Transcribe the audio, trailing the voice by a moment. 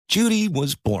Judy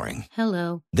was boring.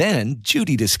 Hello. Then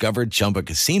Judy discovered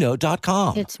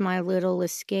ChumbaCasino.com. It's my little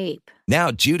escape. Now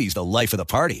Judy's the life of the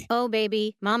party. Oh,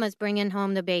 baby, mama's bringing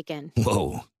home the bacon.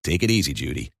 Whoa, take it easy,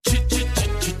 Judy.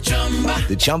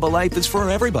 The Chumba life is for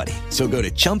everybody. So go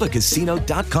to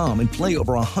ChumbaCasino.com and play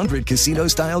over 100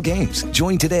 casino-style games.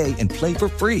 Join today and play for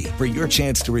free for your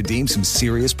chance to redeem some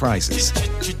serious prizes.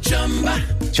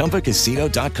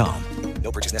 ChumbaCasino.com.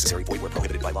 No purchase necessary. Void where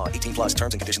prohibited by law. 18 plus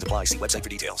terms and conditions apply. See website for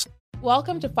details.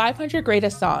 Welcome to 500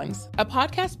 Greatest Songs, a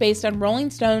podcast based on Rolling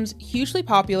Stone's hugely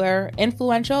popular,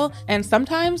 influential, and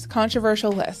sometimes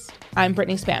controversial list. I'm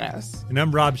Brittany Spanos. And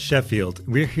I'm Rob Sheffield.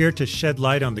 We're here to shed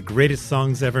light on the greatest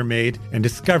songs ever made and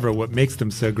discover what makes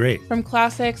them so great. From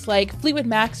classics like Fleetwood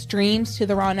Mac's Dreams to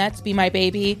the Ronettes' Be My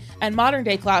Baby, and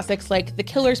modern-day classics like The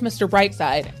Killer's Mr.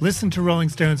 Brightside. Listen to Rolling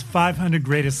Stone's 500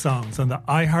 Greatest Songs on the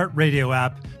iHeartRadio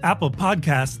app, Apple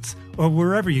Podcasts, or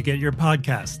wherever you get your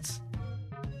podcasts.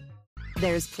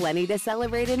 There's plenty to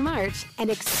celebrate in March and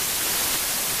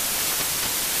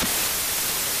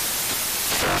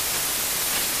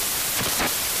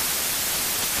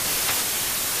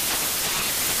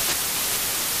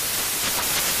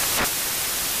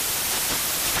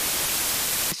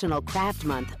National Craft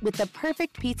Month with the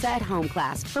perfect pizza at home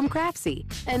class from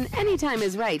Craftsy. And anytime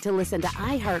is right to listen to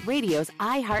iHeartRadio's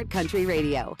iHeartCountry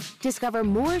Radio. Discover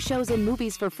more shows and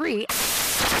movies for free.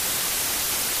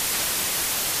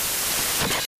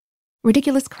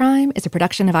 Ridiculous Crime is a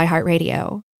production of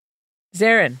iHeartRadio.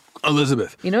 Zarin.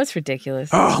 Elizabeth. You know it's ridiculous.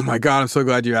 Oh, my God. I'm so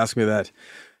glad you asked me that.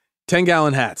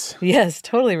 10-gallon hats. Yes,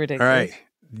 totally ridiculous. All right.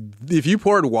 If you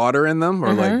poured water in them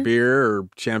or like beer or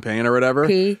champagne or whatever,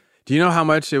 Pee. Do you know how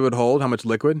much it would hold? How much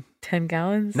liquid? 10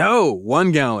 gallons? No,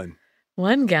 1 gallon.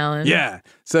 1 gallon? Yeah.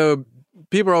 So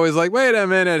people are always like, wait a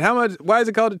minute, how much? Why is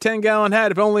it called a 10-gallon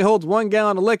hat if it only holds 1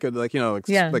 gallon of liquid? Like,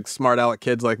 like smart aleck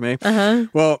kids like me.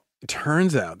 Well, it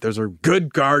turns out there's a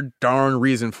good darn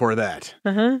reason for that.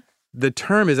 The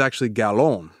term is actually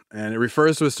gallon, and it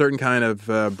refers to a certain kind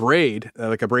of braid,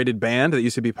 like a braided band that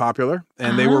used to be popular,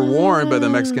 and they were worn by the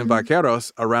Mexican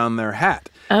vaqueros around their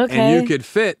hat. Okay. And you could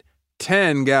fit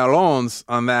 10 gallons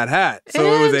on that hat. So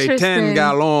it was a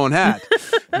 10-gallon hat.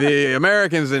 The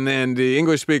Americans and the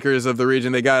English speakers of the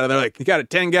region, they're like, you got a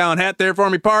 10-gallon hat there for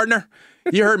me, partner?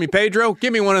 You heard me, Pedro?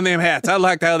 Give me one of them hats. I'd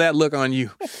like to have that look on you.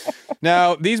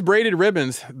 Now, these braided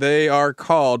ribbons, they are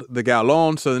called the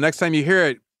gallon. So the next time you hear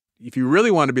it, if you really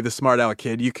want to be the smart aleck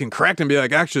kid, you can correct and be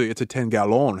like, actually, it's a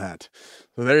 10-gallon hat.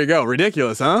 So there you go.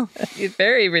 Ridiculous, huh?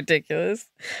 Very ridiculous.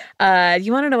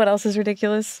 You want to know what else is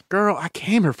ridiculous? Girl, I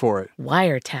came here for it.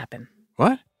 Wiretapping.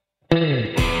 What?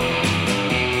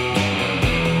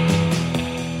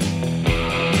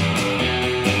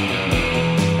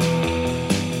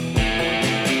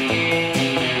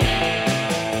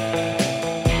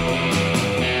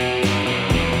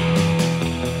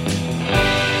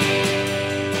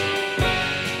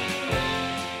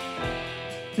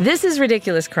 This is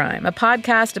Ridiculous Crime, a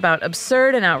podcast about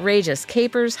absurd and outrageous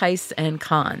capers, heists, and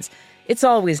cons. It's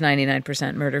always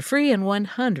 99% murder-free and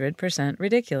 100%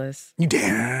 ridiculous. You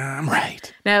damn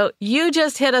right. Now, you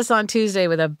just hit us on Tuesday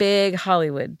with a big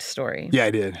Hollywood story. Yeah,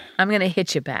 I did. I'm going to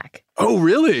hit you back. Oh,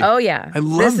 really? Oh, yeah. I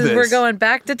love this. We're going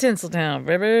back to Tinseltown,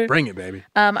 baby. Bring it, baby.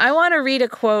 I want to read a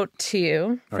quote to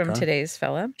you from today's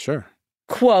fella. Sure.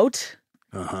 Quote.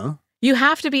 Uh-huh. You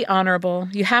have to be honorable,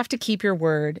 you have to keep your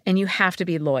word, and you have to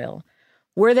be loyal.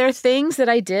 Were there things that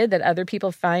I did that other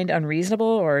people find unreasonable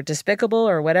or despicable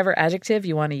or whatever adjective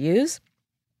you want to use?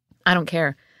 I don't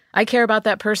care. I care about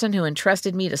that person who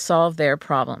entrusted me to solve their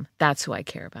problem. That's who I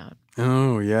care about.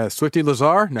 Oh, yeah. Swifty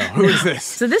Lazar? No, who is this?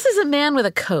 So this is a man with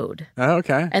a code. Oh,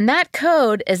 okay. And that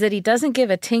code is that he doesn't give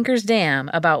a tinker's damn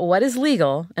about what is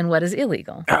legal and what is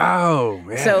illegal. Oh,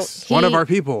 yes. So one of our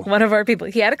people. One of our people.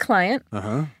 He had a client,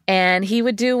 and he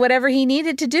would do whatever he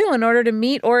needed to do in order to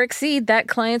meet or exceed that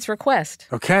client's request.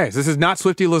 Okay, so this is not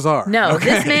Swifty Lazar. No, okay.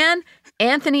 This man,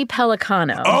 Anthony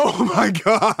Pellicano. Oh, my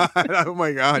God. Oh,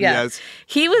 my God, yes.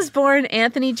 He was born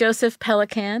Anthony Joseph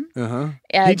Pellican.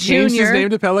 He changed his name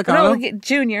to Pellicano? No,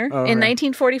 Jr. in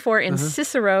 1944 in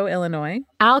Cicero, Illinois.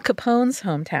 Al Capone's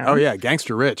hometown. Oh, yeah,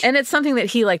 gangster rich. And it's something that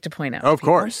he liked to point out. Of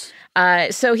course.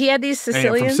 So he had these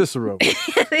Sicilian... from Cicero.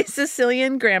 these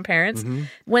Sicilian grandparents.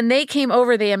 When they came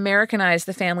over, they Americanized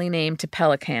the family name to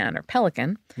Pellican or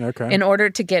Pelican in order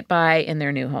to get by in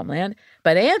their new homeland.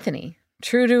 But Anthony,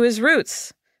 true to his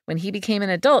roots, when he became an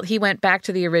adult, he went back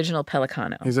to the original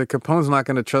Pellicano. He's like, Capone's not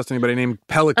going to trust anybody named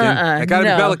Pelican. I got to be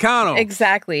Pellicano.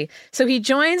 Exactly. So he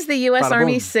joins the U.S.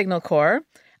 Army Signal Corps.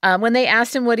 When they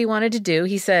asked him what he wanted to do,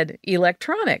 he said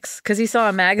electronics, because he saw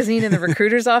a magazine in the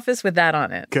recruiter's office with that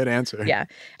on it. Good answer. Yeah.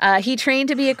 He trained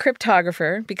to be a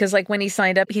cryptographer because, like, when he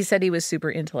signed up, he said he was super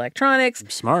into electronics.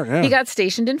 Smart, yeah. He got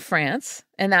stationed in France,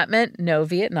 and that meant no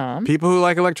Vietnam. People who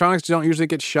like electronics don't usually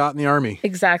get shot in the army.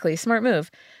 Exactly. Smart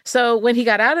move. So when he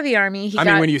got out of the army, I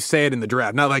mean, when you say it in the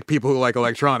draft, not like people who like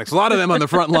electronics. A lot of them on the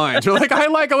front lines. You're like, I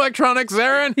like electronics,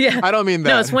 Aaron. Yeah. I don't mean that.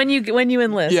 No, it's when you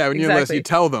enlist. Yeah, when you enlist, you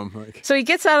tell them. Like... So he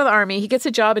gets out of the army. He gets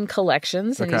a job in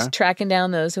collections, and he's tracking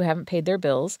down those who haven't paid their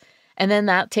bills. And then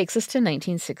that takes us to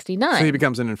 1969. So he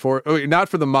becomes an enforcer. Oh, not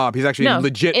for the mob. He's actually in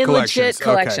legit collections. Legit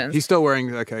collections. Okay. He's still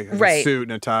wearing a suit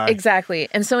and a tie. Exactly.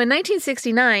 And so in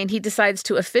 1969, he decides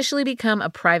to officially become a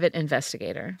private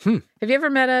investigator. Have you ever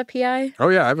met a PI? Oh,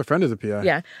 yeah. I have a friend who's a PI.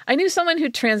 Yeah. I knew someone who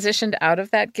transitioned out of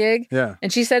that gig. Yeah.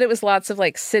 And she said it was lots of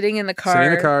like sitting in the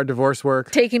car. Divorce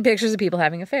work. Taking pictures of people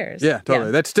having affairs. Yeah, totally.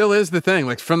 Yeah. That still is the thing.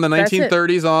 Like from the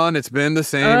 1930s on, it's been the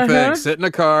same thing. Sit in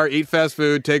a car, eat fast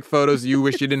food, take photos you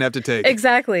wish you didn't have to take.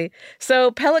 Exactly.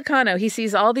 So Pellicano, he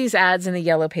sees all these ads in the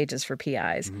yellow pages for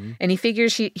PIs, and he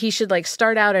figures he should like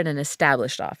start out at an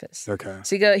established office. Okay.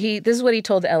 So this is what he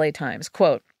told the LA Times,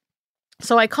 quote,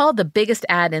 "So I called the biggest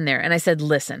ad in there and I said,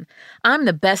 listen, I'm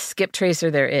the best skip tracer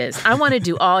there is. I want to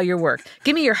do all your work.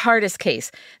 Give me your hardest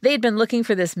case. They had been looking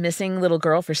for this missing little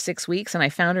girl for 6 weeks and I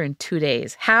found her in 2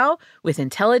 days. How? With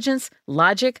intelligence,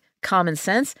 logic, common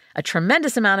sense, a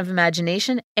tremendous amount of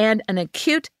imagination, and an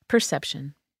acute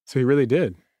perception." So he really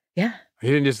did. Yeah. He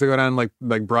didn't just go down and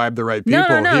like bribe the right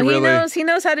people. No. He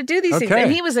knows how to do these things.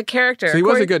 And he was a character. So he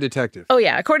was a good detective. Oh,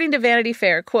 yeah. According to Vanity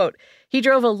Fair, quote, "He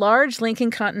drove a large Lincoln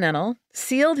Continental,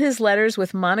 sealed his letters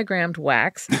with monogrammed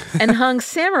wax, and hung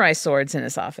samurai swords in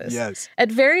his office. Yes. At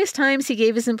various times, he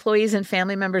gave his employees and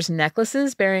family members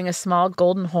necklaces bearing a small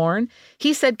golden horn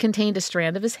he said contained a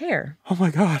strand of his hair. Oh, my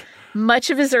God. Much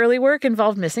of his early work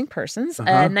involved missing persons. A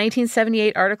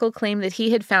 1978 article claimed that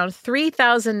he had found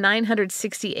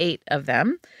 3,968 of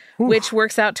them, which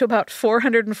works out to about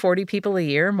 440 people a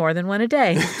year, more than one a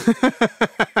day.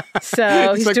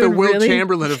 So he's like the Will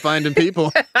Chamberlain of finding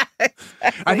people. Exactly.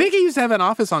 I think he used to have an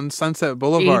office on Sunset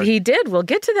Boulevard. He did. We'll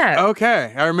get to that.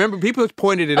 Okay. I remember people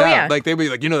pointed it out. Yeah. Like they'd be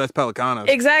like, that's Pellicano.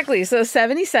 Exactly. So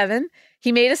 77,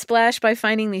 he made a splash by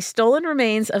finding the stolen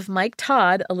remains of Mike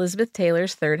Todd, Elizabeth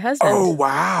Taylor's third husband. Oh,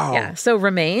 wow. Yeah. So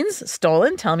remains,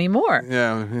 stolen, tell me more.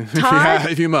 Yeah. Todd,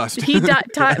 if you must.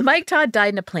 Mike Todd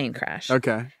died in a plane crash.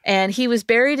 Okay. And he was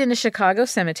buried in a Chicago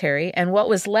cemetery. And what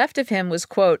was left of him was,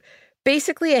 quote,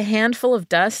 basically a handful of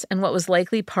dust and what was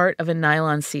likely part of a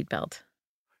nylon seatbelt.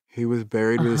 He was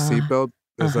buried with a seatbelt?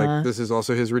 It's like, this is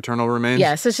also his eternal remains?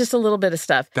 Yes, it's just a little bit of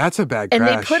stuff. That's a bad crash. And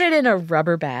they put it in a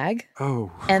rubber bag.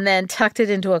 Oh. And then tucked it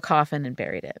into a coffin and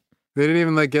buried it. They didn't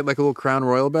even get like a little Crown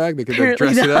Royal bag? They could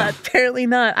dress it up? Apparently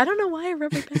not. I don't know why a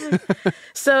rubber bag.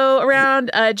 So around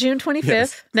June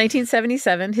 25th,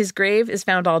 1977, his grave is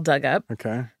found all dug up.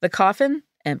 Okay. The coffin,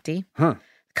 empty. Huh.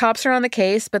 Cops are on the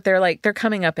case, but they're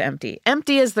coming up empty.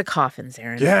 Empty as the coffins,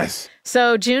 Aaron. Yes.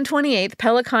 So June 28th,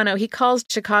 Pellicano, he calls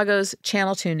Chicago's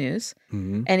Channel 2 News,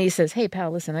 and he says, hey, pal,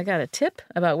 listen, I got a tip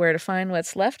about where to find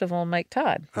what's left of old Mike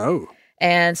Todd. Oh.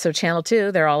 And so Channel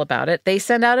 2, they're all about it. They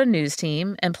send out a news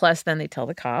team, and plus then they tell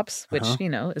the cops, which,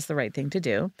 is the right thing to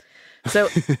do. So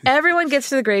everyone gets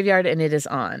to the graveyard, and it is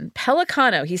on.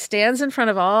 Pellicano, he stands in front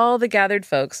of all the gathered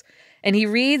folks, and he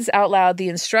reads out loud the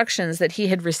instructions that he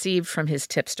had received from his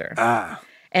tipster.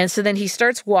 And so then he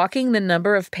starts walking the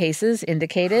number of paces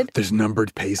indicated. There's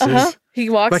numbered paces? He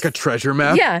walks. Like a treasure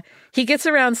map? Yeah. He gets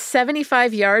around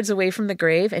 75 yards away from the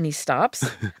grave and he stops.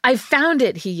 I found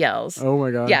it, he yells. Oh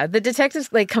my God. Yeah. The detectives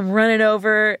come running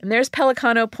over and there's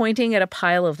Pellicano pointing at a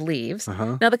pile of leaves.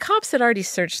 Now the cops had already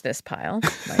searched this pile,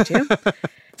 mind you.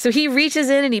 So he reaches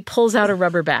in and he pulls out a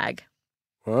rubber bag.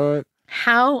 What?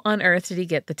 How on earth did he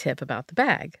get the tip about the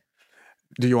bag?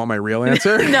 Do you want my real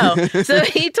answer? No. So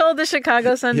he told the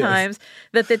Chicago Sun-Times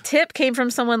that the tip came from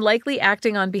someone likely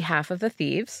acting on behalf of the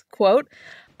thieves. Quote,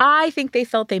 I think they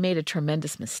felt they made a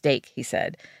tremendous mistake, he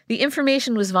said. The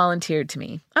information was volunteered to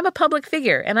me. I'm a public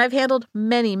figure, and I've handled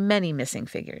many, many missing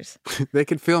figures. They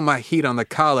could feel my heat on the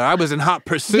collar. I was in hot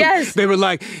pursuit. Yes. They were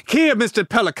like, here, Mr.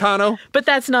 Pellicano. But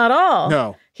that's not all.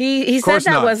 No. He said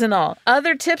that wasn't all.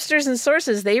 Other tipsters and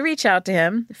sources, they reach out to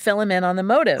him, fill him in on the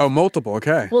motive. Oh, multiple.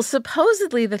 Okay. Well,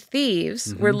 supposedly the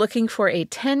thieves were looking for a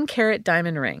 10-carat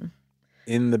diamond ring.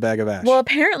 In the bag of ash. Well,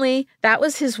 apparently that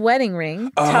was his wedding ring,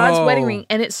 Todd's wedding ring,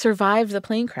 and it survived the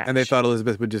plane crash. And they thought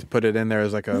Elizabeth would just put it in there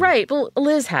as like a... Right. Well,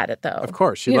 Liz had it, though. Of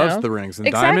course. She loves the rings,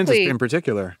 and diamonds in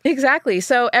particular. Exactly.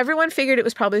 So everyone figured it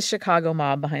was probably the Chicago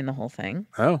mob behind the whole thing.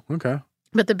 Oh, okay.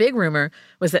 But the big rumor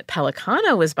was that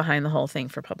Pellicano was behind the whole thing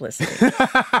for publicity.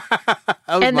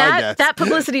 That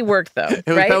publicity worked, though. It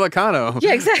was right? Pellicano.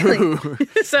 Yeah, exactly.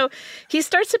 So he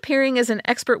starts appearing as an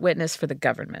expert witness for the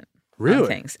government. Really?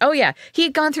 Things. Oh, yeah. He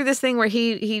had gone through this thing where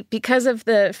he because of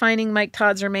the finding Mike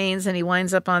Todd's remains, and he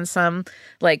winds up on some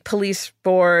like police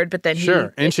board, but then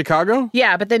in Chicago?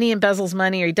 Yeah, but then he embezzles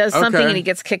money or he does something and he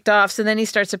gets kicked off. So then he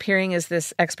starts appearing as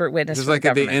this expert witness. This is like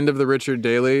at the end of the Richard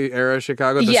Daley era of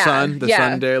Chicago, the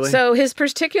Sun Daily. So his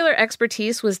particular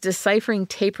expertise was deciphering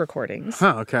tape recordings.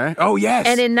 Huh, okay. Oh, yes.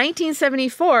 And in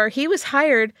 1974, he was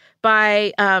hired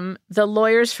by the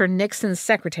lawyers for Nixon's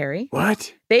secretary.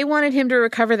 What? They wanted him to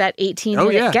recover that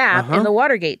 18-minute gap in the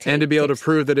Watergate tape. And to be able to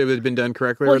prove that it had been done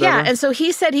correctly or whatever? Yeah, and so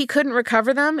he said he couldn't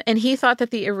recover them, and he thought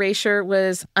that the erasure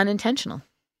was unintentional.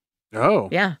 Oh.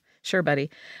 Yeah, sure, buddy.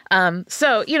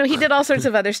 So, he did all sorts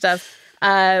of other stuff.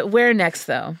 Where next,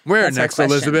 though? Where That's next,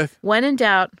 Elizabeth? When in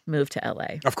doubt, move to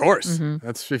L.A. Of course. Mm-hmm.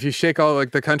 That's if you shake all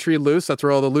like the country loose, that's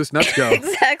where all the loose nuts go.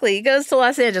 Exactly. He goes to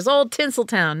Los Angeles, old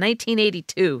Tinseltown,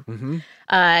 1982.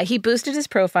 Mm-hmm. He boosted his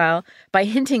profile by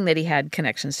hinting that he had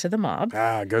connections to the mob.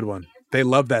 Ah, good one. They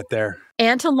love that there.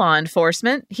 And to law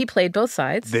enforcement. He played both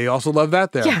sides. They also love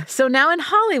that there. Yeah. So now in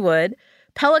Hollywood,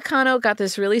 Pellicano got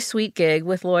this really sweet gig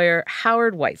with lawyer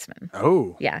Howard Weitzman.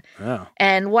 Oh. Yeah. Oh.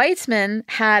 And Weitzman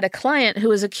had a client who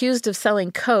was accused of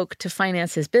selling coke to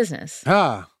finance his business.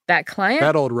 Ah. That client?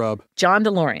 That old rub. John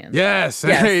DeLorean. Yes.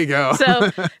 There you go.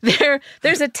 So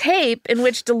there's a tape in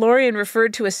which DeLorean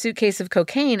referred to a suitcase of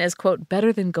cocaine as, quote,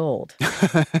 better than gold.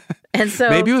 And so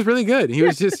maybe it was really good. He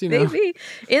was just, Maybe.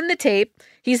 In the tape,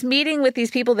 he's meeting with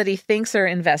these people that he thinks are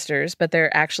investors, but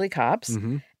they're actually cops.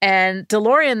 Mm-hmm. And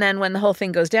DeLorean then, when the whole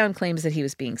thing goes down, claims that he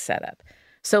was being set up.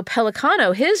 So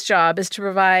his job is to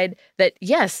provide that,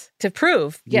 to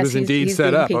prove, he was indeed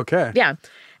set up. Okay. Yeah.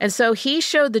 And so he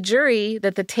showed the jury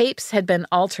that the tapes had been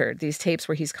altered, these tapes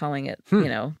where he's calling it,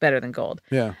 better than gold.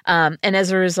 Yeah. And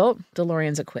as a result,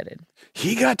 DeLorean's acquitted.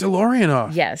 He got DeLorean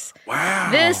off. Yes. Wow.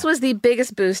 This was the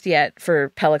biggest boost yet for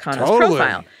Pellicano's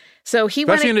profile. So he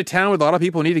especially in a town with a lot of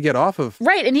people need to get off of.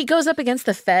 Right. And he goes up against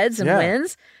the feds and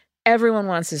wins. Everyone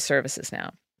wants his services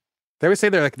now. They would say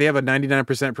they have a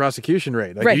 99% prosecution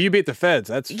rate. Like, right. if you beat the feds,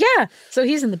 that's... Yeah. So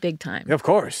he's in the big time. Of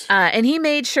course. And he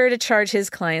made sure to charge his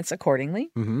clients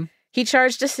accordingly. Mm-hmm. He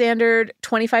charged a standard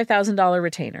 $25,000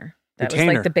 retainer. That was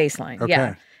like the baseline. Okay.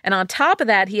 Yeah. And on top of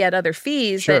that, he had other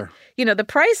fees that, the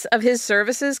price of his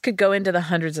services could go into the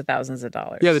hundreds of thousands of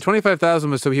dollars. Yeah, the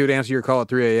 $25,000 was so he would answer your call at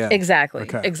 3 a.m. Exactly.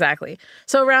 Okay. Exactly.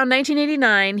 So around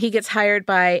 1989, he gets hired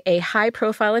by a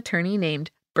high-profile attorney named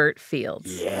Burt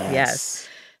Fields. Yes.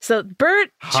 So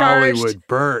Burt charged Hollywood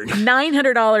Burt.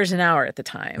 $900 an hour at the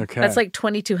time. Okay. That's like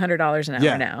 $2,200 an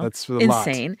hour now. That's a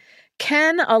insane. Lot.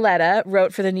 Ken Auletta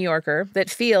wrote for The New Yorker that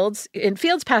Fields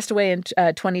passed away in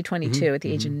 2022 at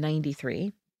the age of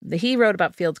 93. He wrote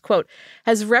about Fields, quote,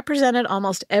 has represented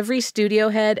almost every studio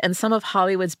head and some of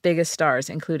Hollywood's biggest stars,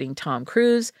 including Tom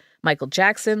Cruise, Michael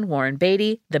Jackson, Warren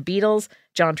Beatty, The Beatles,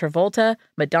 John Travolta,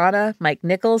 Madonna, Mike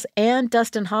Nichols, and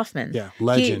Dustin Hoffman. Yeah,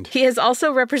 legend. He has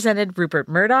also represented Rupert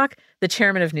Murdoch, the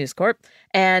chairman of News Corp,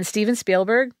 and Steven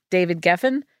Spielberg, David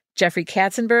Geffen, Jeffrey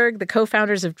Katzenberg, the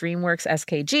co-founders of DreamWorks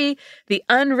SKG. The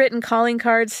unwritten calling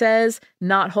card says,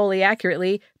 not wholly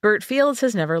accurately, Burt Fields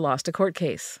has never lost a court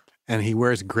case. And he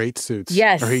wears great suits.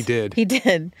 Yes. Or he did. He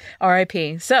did.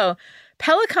 R.I.P. So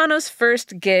Pellicano's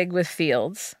first gig with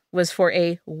Fields was for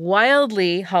a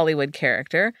wildly Hollywood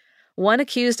character, one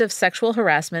accused of sexual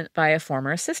harassment by a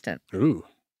former assistant. Ooh.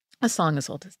 A song as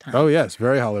old as time. Oh, yes.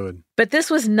 Very Hollywood. But this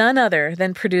was none other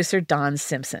than producer Don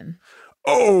Simpson.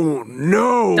 Oh,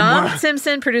 no. Don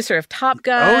Simpson, producer of Top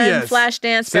Gun,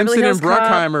 Flashdance, Simpson Beverly Hills and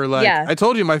Bruckheimer. Cop. I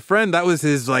told you, my friend, that was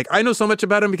his, I know so much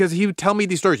about him because he would tell me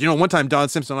these stories. One time Don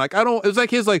Simpson, it was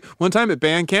like his, one time at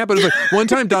band camp, but it was one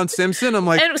time Don Simpson, I'm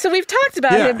like. And so we've talked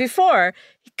about him before.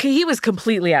 He was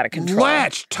completely out of control.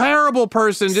 Terrible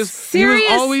person. Serious? He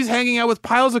was always hanging out with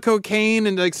piles of cocaine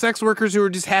and sex workers who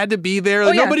just had to be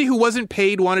there. Nobody who wasn't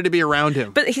paid wanted to be around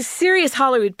him. But he's serious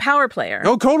Hollywood power player.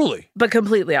 Oh, totally. But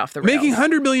completely off the rails. Making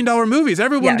 $100 million movies.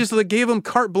 Everyone just gave him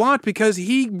carte blanche because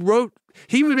he would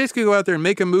basically go out there and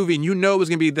make a movie and it was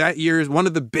going to be that year's one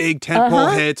of the big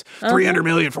tentpole hits, 300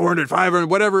 million, 400, 500,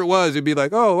 whatever it was. It'd be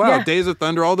like, oh, wow, Days of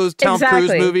Thunder, all those Tom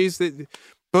Cruise movies.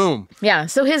 Boom. Yeah.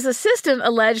 So his assistant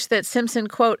alleged that Simpson,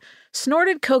 quote,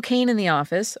 snorted cocaine in the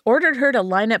office, ordered her to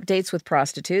line up dates with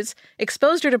prostitutes,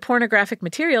 exposed her to pornographic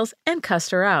materials, and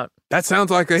cussed her out. That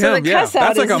sounds like a So him. the Yeah, cuss out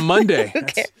that's like is- a Monday.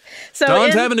 Okay. So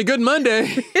Don's having a good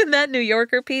Monday. in that New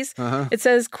Yorker piece, it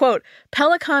says, quote,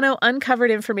 Pellicano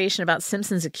uncovered information about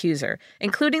Simpson's accuser,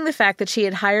 including the fact that she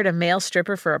had hired a male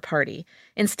stripper for a party.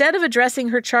 Instead of addressing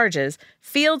her charges,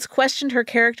 Fields questioned her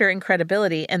character and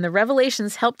credibility, and the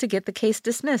revelations helped to get the case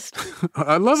dismissed.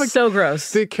 I love it. So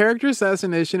gross. The character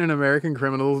assassination in American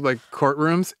criminals like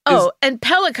courtrooms. Oh, and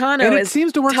Pellicano And it is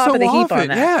seems to work top so of the heap often. on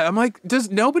that. Yeah, I'm like,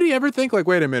 does nobody ever think like,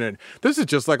 wait a minute, this is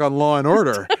just like on Law and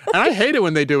Order, and I hate it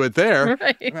when they do it there.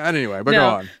 Right. Anyway, but go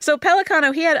on. So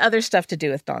Pellicano, he had other stuff to do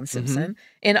with Don Simpson.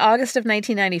 In August of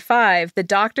 1995, the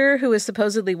doctor who was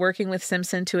supposedly working with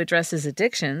Simpson to address his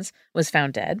addictions was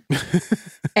found dead.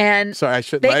 And Sorry, I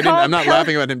shouldn't. I'm not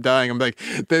laughing about him dying. I'm like,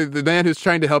 the man who's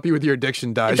trying to help you with your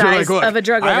addiction dies. You're like, look, of a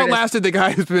drug I overdose. outlasted the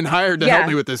guy who's been hired to help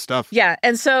me with this stuff. Yeah,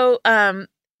 and so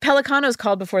Pellicano's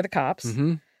called before the cops.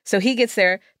 So he gets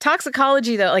there.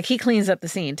 Toxicology, though, like he cleans up the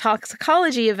scene.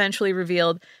 Toxicology eventually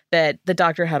revealed that the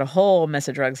doctor had a whole mess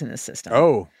of drugs in his system.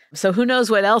 Oh. So who knows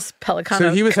what else Pellicano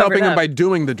So he was covered helping him up. by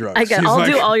doing the drugs. I'll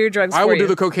do all your drugs I for will you. do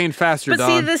the cocaine faster, But Don.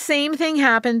 see, the same thing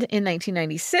happened in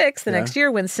 1996, the next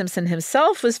year, when Simpson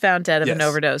himself was found dead of an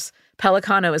overdose.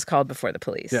 Pellicano was called before the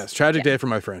police. Yes, tragic day for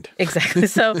my friend. Exactly.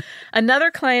 So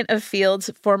another client of Fields,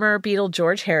 former Beatle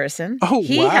George Harrison,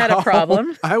 he wow. had a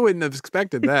problem. I wouldn't have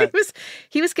expected that.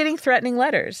 He was getting threatening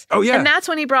letters. Oh, yeah. And that's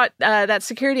when he brought that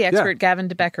security expert, Gavin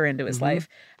DeBecker, into his life.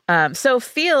 So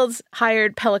Fields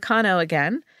hired Pellicano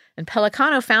again, and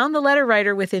Pellicano found the letter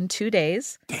writer within 2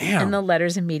 days. Damn. And the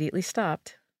letters immediately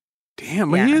stopped.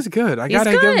 Damn, well, he is good. I got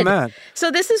to give him that.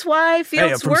 So this is why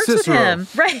Fields from works Cicero. with him.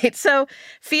 Right. So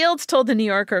Fields told the New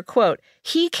Yorker, quote,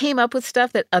 he came up with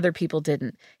stuff that other people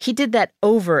didn't. He did that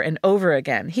over and over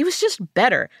again. He was just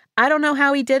better. I don't know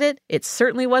how he did it. It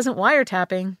certainly wasn't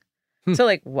wiretapping. So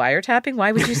like, wiretapping?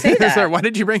 Why would you say that? Sorry, why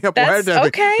did you bring up That's wiretapping?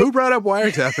 okay. Who brought up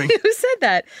wiretapping? Who said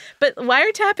that? But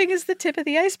wiretapping is the tip of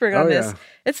the iceberg on this. Yeah.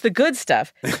 It's the good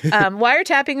stuff.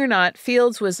 Wiretapping or not,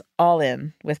 Fields was all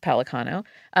in with Pellicano.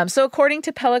 So according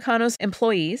to Pellicano's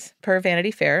employees, per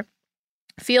Vanity Fair,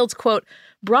 Fields, quote,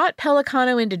 brought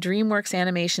Pellicano into DreamWorks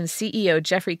Animation CEO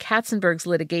Jeffrey Katzenberg's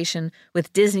litigation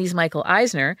with Disney's Michael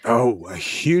Eisner. Oh, a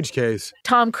huge case.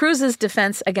 Tom Cruise's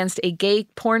defense against a gay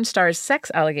porn star's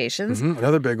sex allegations.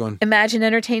 Another big one. Imagine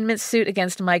Entertainment's suit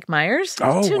against Mike Myers.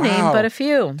 Oh, to wow. name but a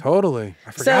few. Totally.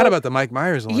 I forgot about the Mike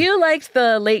Myers one. You liked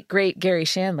the late, great Gary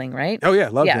Shandling, right? Oh, yeah.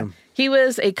 Loved him. He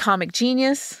was a comic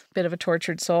genius, bit of a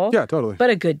tortured soul. Yeah, totally. But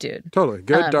a good dude. Totally.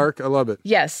 Good, dark. I love it.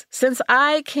 Yes. Since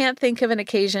I can't think of an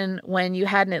occasion when you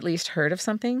hadn't at least heard of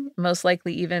something, most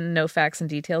likely even no facts and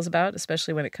details about,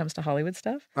 especially when it comes to Hollywood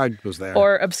stuff. I was there.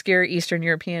 Or obscure Eastern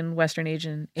European, Western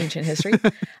Asian, ancient history.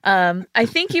 I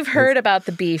think you've heard about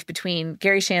the beef between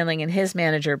Gary Shandling and his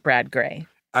manager, Brad Gray.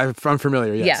 I'm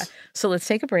familiar, yes. Yeah. So let's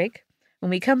take a break. When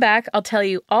we come back, I'll tell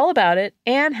you all about it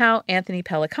and how Anthony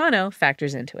Pellicano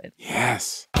factors into it.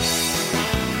 Yes.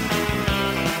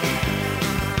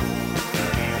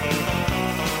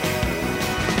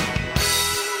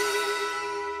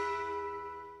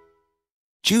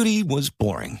 Judy was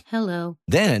boring. Hello.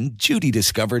 Then Judy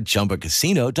discovered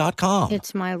ChumbaCasino.com.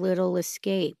 It's my little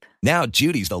escape. Now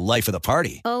Judy's the life of the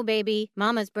party. Oh, baby,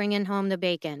 mama's bringing home the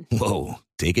bacon. Whoa,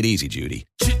 take it easy, Judy.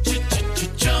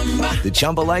 The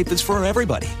Chumba life is for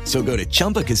everybody. So go to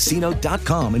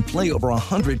ChumbaCasino.com and play over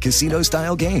 100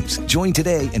 casino-style games. Join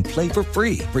today and play for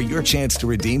free for your chance to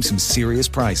redeem some serious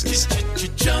prizes.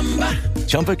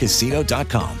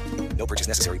 ChumbaCasino.com. No purchase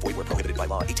necessary. Void where prohibited by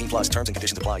law. 18+ terms and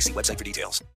conditions apply. See website for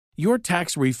details. Your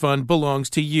tax refund belongs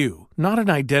to you, not an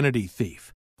identity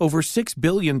thief. Over $6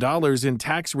 billion in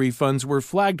tax refunds were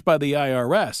flagged by the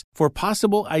IRS for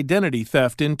possible identity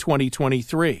theft in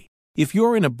 2023. If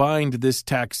you're in a bind this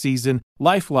tax season,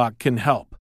 LifeLock can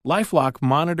help. LifeLock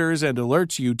monitors and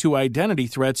alerts you to identity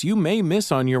threats you may miss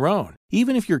on your own,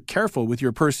 even if you're careful with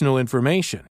your personal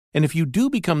information. And if you do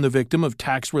become the victim of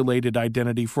tax-related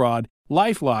identity fraud,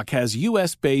 LifeLock has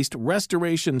U.S.-based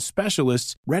restoration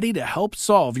specialists ready to help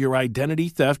solve your identity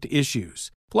theft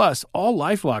issues. Plus, all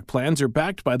LifeLock plans are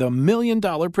backed by the $1 Million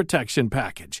Protection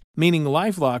Package, meaning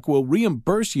LifeLock will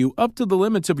reimburse you up to the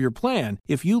limits of your plan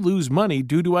if you lose money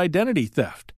due to identity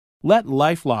theft. Let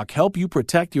LifeLock help you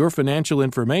protect your financial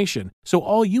information, so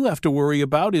all you have to worry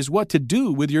about is what to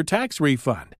do with your tax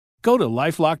refund. Go to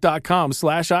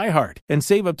LifeLock.com/iHeart and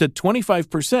save up to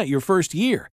 25% your first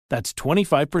year. That's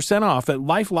 25% off at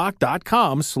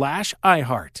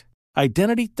LifeLock.com/iHeart.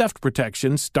 Identity theft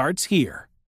protection starts here.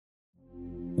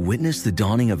 Witness the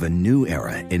dawning of a new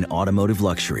era in automotive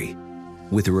luxury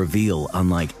with a reveal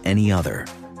unlike any other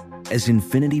as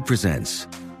Infiniti presents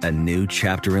a new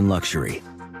chapter in luxury,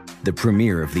 the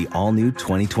premiere of the all-new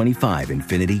 2025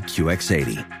 Infiniti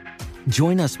QX80.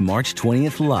 Join us March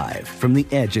 20th live from the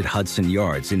Edge at Hudson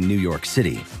Yards in New York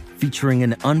City, featuring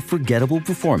an unforgettable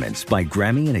performance by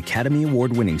Grammy and Academy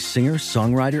Award-winning singer,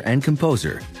 songwriter, and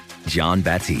composer, Jon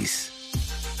Batiste.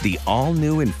 The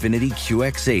all-new Infiniti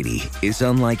QX80 is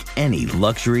unlike any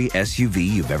luxury SUV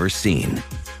you've ever seen.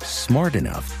 Smart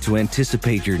enough to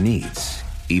anticipate your needs,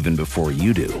 even before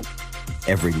you do.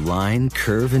 Every line,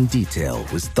 curve, and detail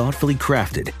was thoughtfully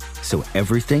crafted, so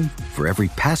everything for every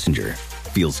passenger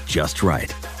feels just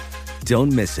right.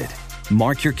 Don't miss it.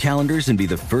 Mark your calendars and be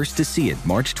the first to see it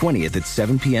March 20th at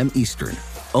 7 p.m. Eastern,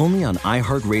 only on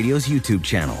iHeartRadio's YouTube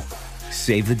channel.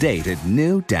 Save the date at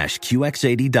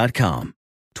new-QX80.com.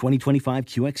 2025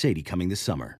 QX80 coming this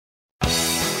summer.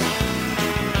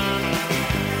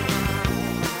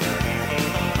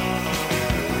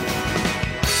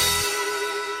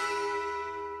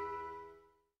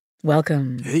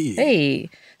 Welcome. Hey.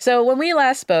 So when we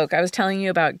last spoke, I was telling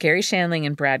you about Gary Shandling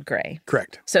and Brad Grey.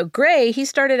 Correct. So Grey, he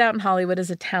started out in Hollywood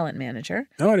as a talent manager.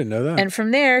 Oh, I didn't know that. And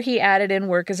from there, he added in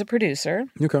work as a producer.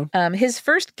 Okay. His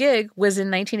first gig was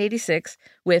in 1986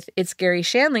 with It's Gary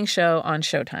Shandling Show on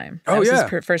Showtime. That was his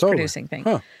first producing thing.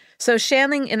 Huh. So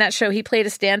Shandling, in that show, he played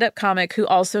a stand-up comic who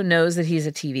also knows that he's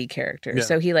a TV character. Yeah.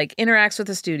 So he interacts with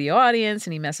the studio audience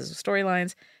and he messes with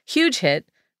storylines. Huge hit.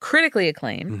 Critically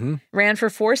acclaimed, ran for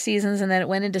 4 seasons, and then it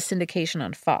went into syndication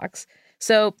on Fox.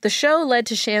 So the show led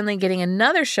to Shandling getting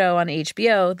another show on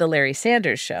HBO, The Larry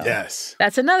Sanders Show. Yes.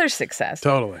 That's another success.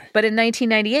 Totally. But in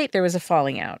 1998, there was a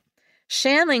falling out.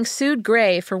 Shandling sued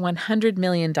Grey for $100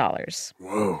 million.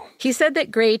 Whoa. He said that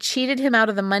Grey cheated him out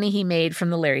of the money he made from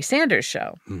The Larry Sanders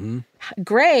Show.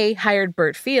 Grey hired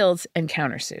Burt Fields and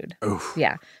countersued. Oof.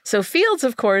 Yeah. So Fields,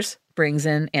 of course, brings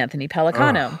in Anthony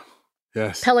Pellicano. Oh.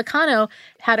 Yes. Pellicano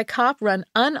had a cop run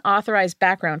unauthorized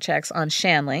background checks on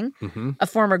Shandling, a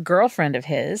former girlfriend of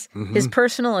his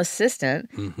personal assistant,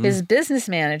 his business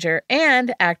manager,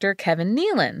 and actor Kevin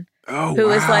Nealon, who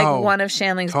is one of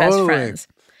Shandling's best friends.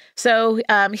 So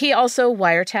he also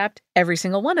wiretapped every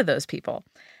single one of those people.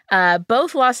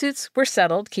 Both lawsuits were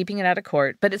settled, keeping it out of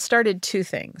court, but it started 2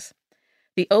 things.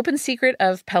 The open secret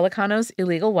of Pellicano's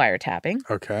illegal wiretapping.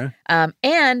 Okay.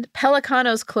 And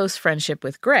Pellicano's close friendship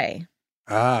with Grey.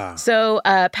 Ah. So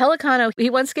Pellicano, he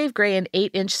once gave Grey an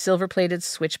 8-inch silver-plated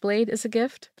switchblade as a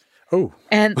gift. Oh.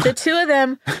 And the two of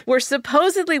them were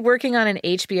supposedly working on an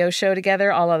HBO show together,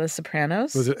 a la The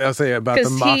Sopranos. Was it, I'll say about the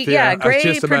mafia? Yeah,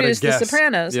 Grey produced The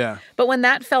Sopranos. Yeah. But when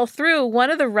that fell through,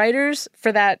 one of the writers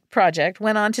for that project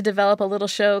went on to develop a little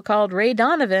show called Ray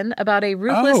Donovan about a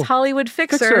ruthless Hollywood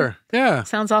fixer. Yeah.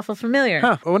 Sounds awful familiar.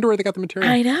 Huh. I wonder where they got the material.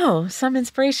 I know. Some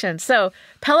inspiration. So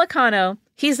Pellicano,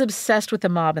 he's obsessed with the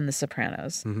mob in The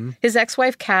Sopranos. His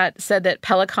ex-wife, Kat, said that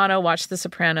Pellicano watched The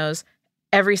Sopranos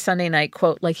every Sunday night,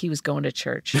 quote, like he was going to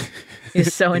church. He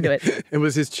was so into it. It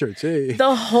was his church, hey.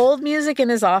 The hold music in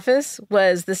his office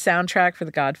was the soundtrack for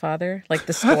The Godfather, like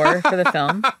the score for the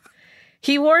film.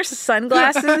 He wore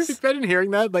sunglasses. I've been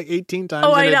hearing that 18 times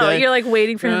Oh, I in a know. day. You're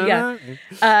waiting for him.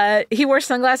 Yeah. He wore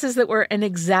sunglasses that were an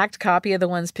exact copy of the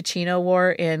ones Pacino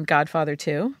wore in Godfather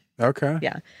 2. Okay.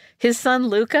 Yeah. His son,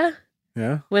 Luca,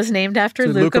 was named after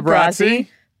Luca Brasi.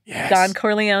 Yes. Don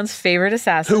Corleone's favorite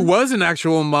assassin. Who was an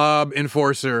actual mob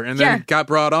enforcer and then got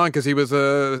brought on because he was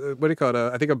at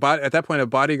that point, a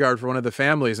bodyguard for one of the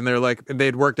families. And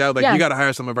they'd worked out, you got to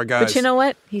hire some of our guys. But you know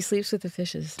what? He sleeps with the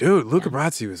fishes. Dude, Luca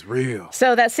Brasi was real.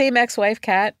 So that same ex-wife,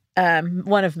 Kat,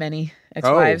 one of many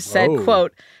ex-wives, said,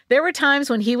 quote, "There were times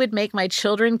when he would make my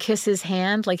children kiss his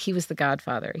hand like he was the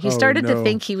Godfather. He started to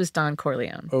think he was Don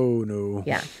Corleone." Oh, no.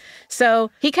 Yeah.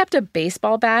 So he kept a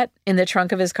baseball bat in the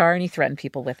trunk of his car and he threatened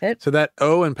people with it. So that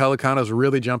O in Pellicano's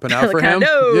really jumping out for him?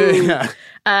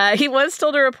 Yeah. He once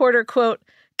told a reporter, quote,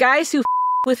 "Guys who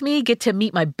with me get to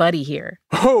meet my buddy here."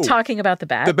 Oh. Talking about the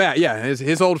bat. The bat, yeah.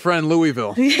 His old friend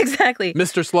Louisville. Exactly.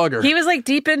 Mr. Slugger. He was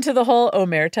deep into the whole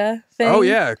omerta thing. Oh,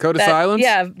 yeah. Code of silence?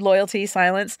 Yeah, loyalty,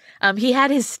 silence. He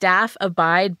had his staff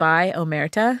abide by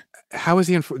omerta. How is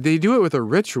he? They do it with a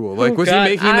ritual. Was he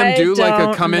making them do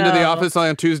come into the office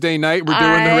on Tuesday night? We're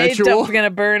doing the ritual. We're going to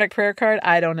burn a prayer card.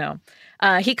 I don't know.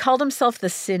 He called himself the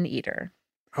sin eater.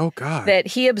 Oh, God. That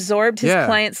he absorbed his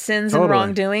clients' sins and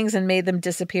wrongdoings and made them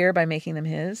disappear by making them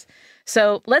his.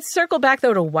 So let's circle back,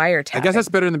 though, to wiretapping. I guess that's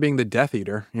better than being the Death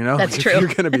Eater, you know? That's true.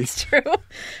 You're gonna be... That's true.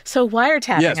 So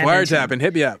wiretapping. Yes, wiretapping.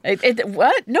 Hit me up.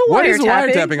 What? No wiretapping. What is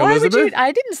wiretapping, Elizabeth?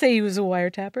 I didn't say he was a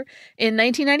wiretapper. In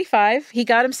 1995, he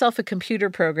got himself a computer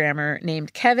programmer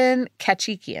named Kevin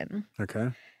Kachikian. Okay.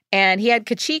 And he had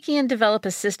Kachikian develop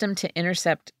a system to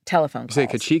intercept telephone calls. You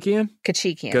say Kachikian?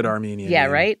 Kachikian. Good Armenian. Yeah,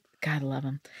 name. right? God love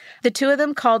him. The two of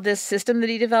them called this system that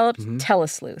he developed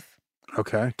Telesleuth.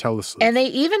 Okay, Telesleuth. And they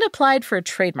even applied for a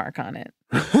trademark on it.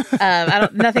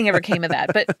 Nothing ever came of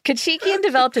that. But Kachikian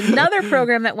developed another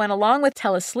program that went along with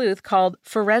Telesleuth called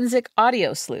Forensic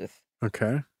Audio Sleuth.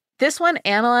 Okay. This one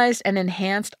analyzed and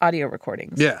enhanced audio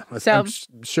recordings. Yeah. I'm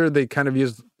sure they kind of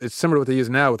use, it's similar to what they use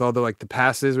now with all the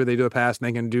passes where they do a pass and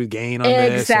they can do gain on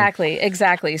this.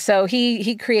 Exactly. So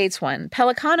he creates one.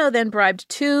 Pellicano then bribed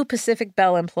 2 Pacific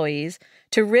Bell employees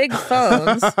to rig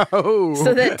phones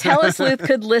so that Telesleuth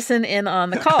could listen in on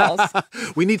the calls.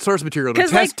 We need source material to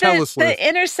test Telesleuth. The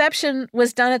interception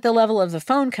was done at the level of the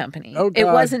phone company. Oh, God. It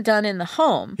wasn't done in the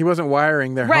home. He wasn't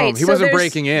wiring their home. He wasn't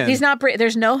breaking in. He's not.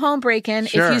 There's no home break-in.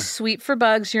 Sure. If you sweep for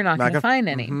bugs, you're not going to find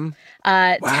any.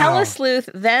 Telesleuth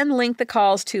then linked the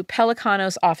calls to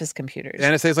Pellicano's office computers.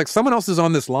 And it says someone else is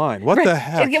on this line. What the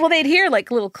heck? Well, they'd hear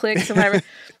little clicks and whatever.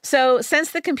 So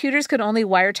since the computers could only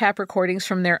wiretap recordings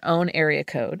from their own area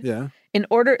code. Yeah. In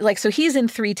order, so he's in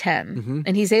 310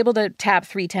 and he's able to tap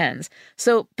 310s.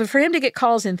 So, but for him to get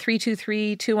calls in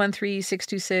 323, 213,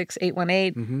 626,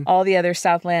 818, all the other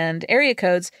Southland area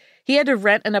codes, he had to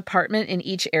rent an apartment in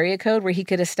each area code where he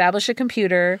could establish a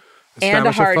computer and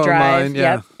a hard drive. Line,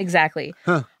 yeah. Yep, exactly.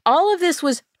 Huh. All of this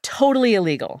was totally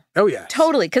illegal. Oh, yeah.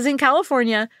 Totally. Because in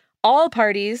California, all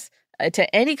parties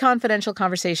to any confidential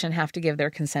conversation have to give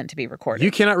their consent to be recorded. You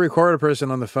cannot record a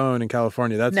person on the phone in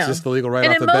California. That's just the legal right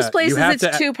off the bat. And in most places,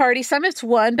 it's 2 parties. Some it's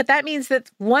 1, but that means that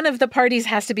one of the parties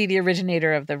has to be the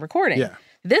originator of the recording. Yeah.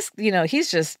 This, he's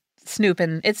just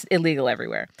snooping. It's illegal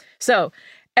everywhere. So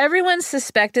everyone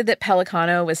suspected that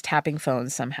Pellicano was tapping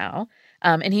phones somehow.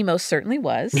 And he most certainly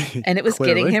was. And it was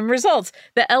getting him results.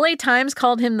 The LA Times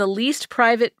called him the least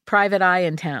private eye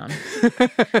in town.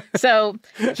 So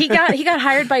he got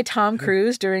hired by Tom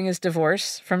Cruise during his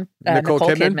divorce from Nicole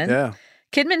Kidman. Yeah.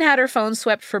 Kidman had her phone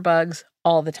swept for bugs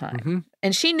all the time.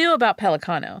 And she knew about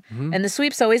Pellicano. And the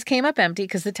sweeps always came up empty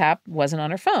because the tap wasn't on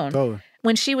her phone. Totally.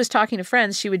 When she was talking to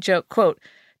friends, she would joke, quote,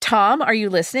 "Tom, are you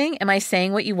listening? Am I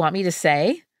saying what you want me to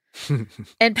say?"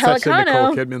 And Such a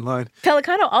Nicole Kidman line.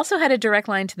 Pellicano also had a direct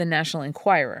line to the National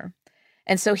Enquirer.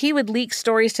 And so he would leak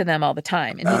stories to them all the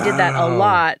time. And he did that a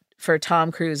lot for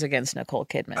Tom Cruise against Nicole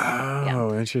Kidman.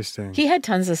 Oh, interesting. He had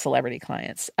tons of celebrity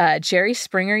clients. Jerry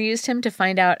Springer used him to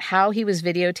find out how he was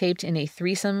videotaped in a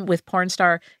threesome with porn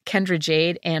star Kendra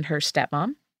Jade and her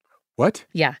stepmom. What?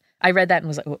 Yeah. I read that and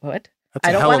was like, what?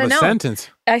 That's a hell of a sentence.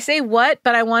 I say what,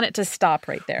 but I want it to stop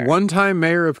right there. One-time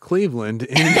mayor of Cleveland.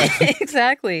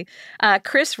 Exactly.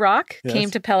 Chris Rock came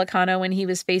to Pellicano when he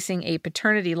was facing a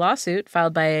paternity lawsuit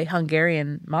filed by a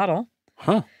Hungarian model.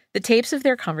 Huh. The tapes of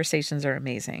their conversations are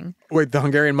amazing. Wait, the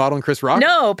Hungarian model and Chris Rock?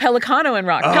 No, Pellicano and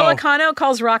Rock. Oh. Pellicano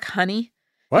calls Rock honey.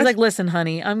 What? He's like, listen,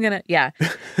 honey,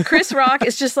 Chris Rock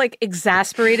is just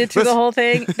exasperated through the whole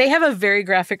thing. They have a very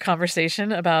graphic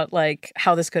conversation about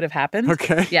how this could have happened.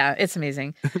 Okay. Yeah, it's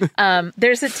amazing.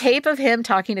 There's a tape of him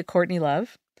talking to Courtney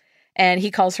Love, and he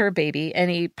calls her a baby,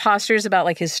 and he postures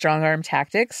about his strong arm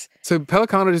tactics. So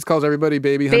Pellicano just calls everybody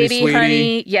baby, honey, sweetie.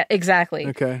 Honey. Yeah, exactly.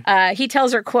 Okay. He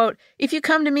tells her, quote, "If you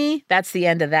come to me, that's the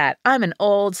end of that. I'm an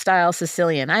old style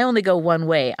Sicilian. I only go one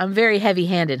way. I'm very heavy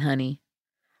handed, honey."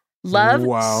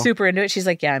 Love, super into it. She's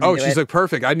like, yeah, I'm into it. Oh, she's like,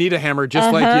 perfect. I need a hammer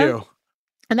just like you.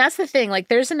 And that's the thing.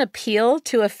 There's an appeal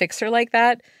to a fixer like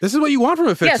that. This is what you want from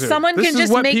a fixer. Yeah, someone can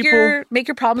just make your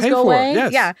problems go away.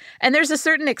 Yes. Yeah. And there's a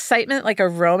certain excitement, a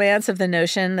romance of the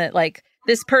notion that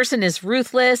this person is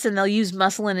ruthless and they'll use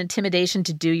muscle and intimidation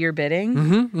to do your bidding.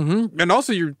 And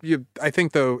also, I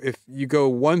think, though, if you go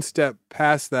one step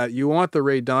past that, you want the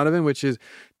Ray Donovan, which is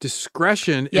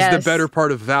discretion is the better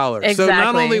part of valor. Exactly. So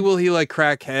not only will he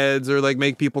crack heads or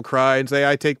make people cry and say,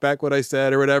 I take back what I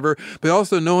said or whatever, but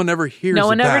also no one ever hears No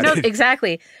one ever knows.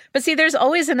 Exactly. But see, there's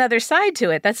always another side to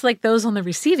it. That's those on the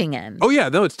receiving end. Oh, yeah.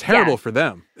 No, it's terrible for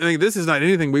them. I mean, this is not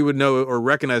anything we would know or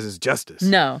recognize as justice.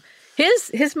 No.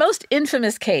 His most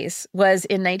infamous case was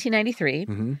in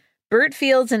 1993. Burt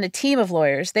Fields and a team of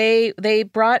lawyers, they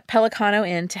brought Pellicano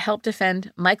in to help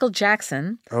defend Michael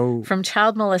Jackson from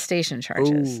child molestation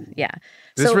charges. Oh. Yeah.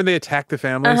 Is this where they attack the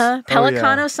families?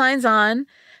 Pellicano signs on,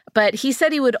 but he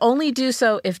said he would only do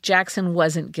so if Jackson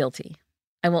wasn't guilty.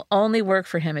 I will only work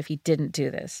for him if he didn't do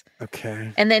this.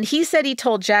 Okay. And then he said he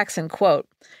told Jackson, quote,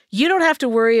 "You don't have to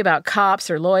worry about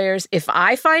cops or lawyers. If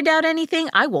I find out anything,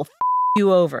 I will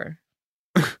you over."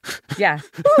 Yeah.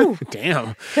 Woo.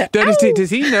 Damn. Does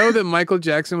he know that Michael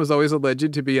Jackson was always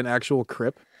alleged to be an actual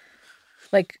Crip?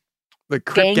 Like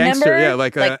Crip gangster, member? yeah,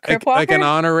 like an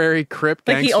honorary Crip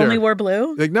gangster. Like he only wore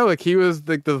blue? Like no, like he was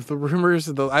like the rumors.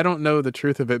 I don't know the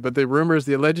truth of it, but the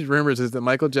alleged rumors is that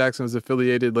Michael Jackson was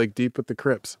affiliated like deep with the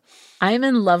Crips. I'm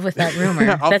in love with that rumor.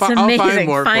 That's amazing. I'll find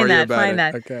more find for that. you about find it.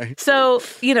 that. Okay. So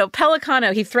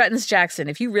Pellicano, he threatens Jackson.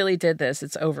 If you really did this,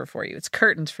 it's over for you. It's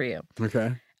curtains for you.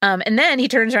 Okay. And then he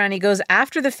turns around and he goes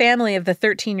after the family of the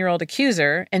 13-year-old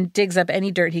accuser and digs up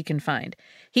any dirt he can find.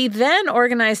 He then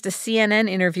organized a CNN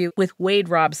interview with Wade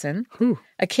Robson,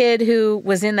 a kid who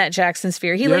was in that Jackson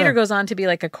sphere. He later goes on to be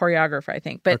like a choreographer, I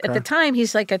think. But at the time,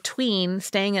 he's like a tween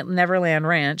staying at Neverland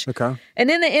Ranch. Okay. And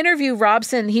in the interview,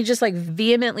 Robson, he just like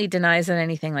vehemently denies that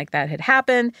anything like that had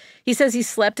happened. He says he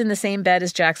slept in the same bed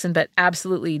as Jackson, but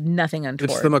absolutely nothing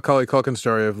untoward. It's the Macaulay Culkin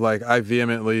story of like, I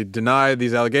vehemently denied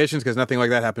these allegations because nothing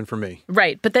like that happened for me.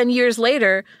 Right. But then years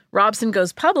later, Robson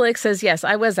goes public, says, yes,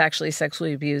 I was actually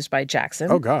sexually abused by Jackson.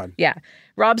 Oh, God. Yeah.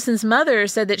 Robson's mother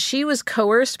said that she was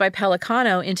coerced by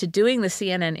Pellicano into doing the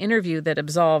CNN interview that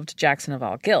absolved Jackson of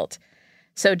all guilt.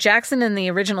 So Jackson and the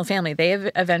original family, they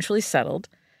eventually settled.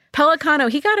 Pellicano,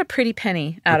 he got a pretty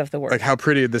penny out of the work. Like how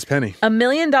pretty is this penny? $1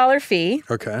 million fee.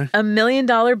 Okay. $1 million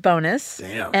bonus.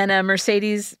 Damn. And a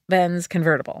Mercedes-Benz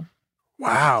convertible.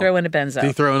 Wow. Throw in a Benzo. Do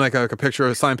you throw in like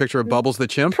a signed picture of Bubbles the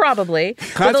chimp? Probably.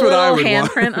 That's with what I a would little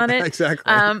want. handprint on it.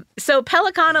 Exactly. So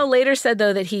Pellicano later said,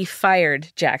 though, that he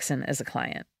fired Jackson as a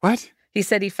client. What? He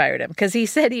said he fired him because he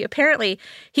said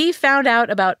he found out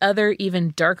about other,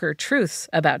 even darker truths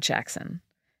about Jackson.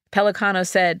 Pellicano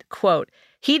said, quote,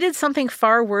 he did something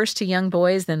far worse to young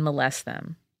boys than molest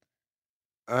them.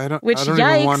 I don't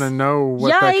even want to know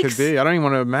what that could be. I don't even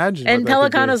want to imagine. And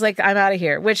Pellicano's like, I'm out of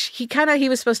here, which he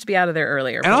was supposed to be out of there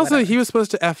earlier. And also, he was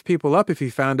supposed to F people up if he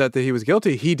found out that he was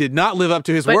guilty. He did not live up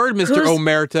to his word, Mr.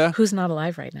 Omerta. Who's not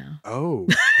alive right now? Oh.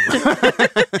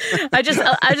 I just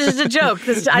a joke.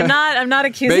 I'm not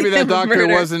accusing him of maybe that doctor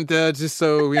murder. wasn't just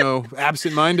so,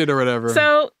 absent-minded or whatever.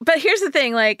 So, but here's the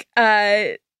thing,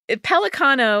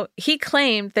 Pellicano, he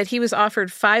claimed that he was offered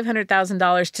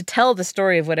 $500,000 to tell the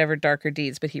story of whatever darker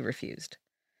deeds, but he refused.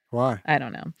 Why? I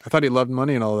don't know. I thought he loved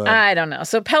money and all that. I don't know.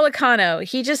 So Pellicano,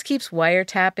 he just keeps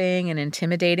wiretapping and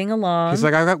intimidating along. He's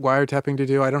like, I've got wiretapping to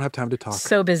do. I don't have time to talk.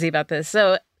 So busy about this.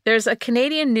 So there's a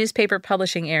Canadian newspaper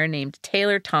publishing heir named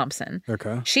Taylor Thompson.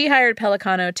 Okay. She hired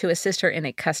Pellicano to assist her in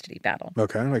a custody battle.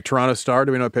 Okay. Like Toronto Star,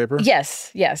 do we know what paper?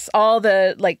 Yes. All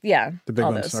the, the big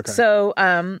all ones. Those. Okay. So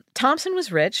Thompson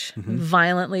was rich,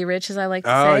 violently rich, as I like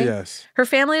to say. Oh, yes. Her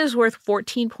family was worth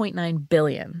 $14.9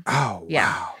 billion. Oh,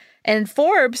 yeah. Wow. And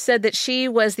Forbes said that she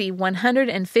was the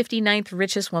 159th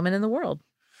richest woman in the world.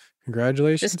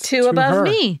 Congratulations. Just two above her.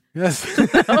 Me. Yes.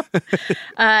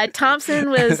 Thompson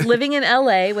was living in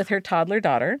L.A. with her toddler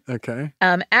daughter. Okay.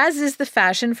 As is the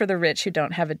fashion for the rich who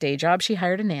don't have a day job, she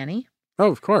hired a nanny.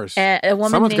 Oh, of course.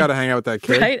 Someone's got to hang out with that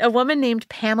kid. Right? A woman named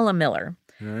Pamela Miller.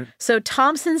 Right. So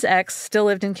Thompson's ex still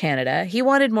lived in Canada. He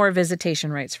wanted more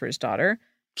visitation rights for his daughter.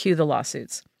 Cue the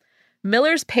lawsuits.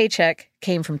 Miller's paycheck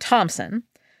came from Thompson.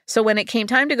 So when it came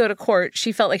time to go to court,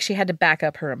 she felt like she had to back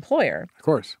up her employer. Of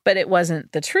course. But it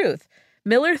wasn't the truth.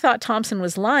 Miller thought Thompson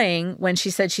was lying when she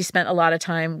said she spent a lot of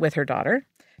time with her daughter,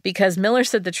 because Miller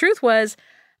said the truth was,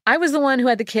 I was the one who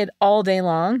had the kid all day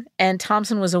long, and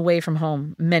Thompson was away from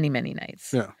home many, many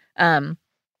nights. Yeah.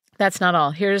 That's not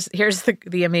all. Here's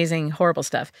the amazing, horrible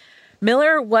stuff.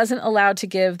 Miller wasn't allowed to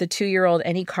give the 2-year-old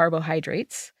any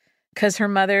carbohydrates because her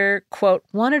mother, quote,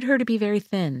 wanted her to be very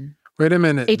thin. Wait a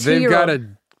minute. They've got a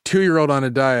 2-year-old on a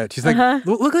diet. She's like,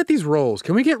 look at these rolls.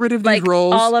 Can we get rid of these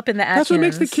rolls? All up in the That's what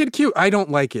makes the kid cute. I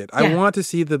don't like it. Yeah. I want to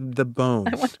see the bones.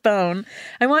 I want bone.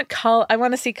 I want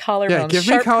to see collarbones. Yeah, give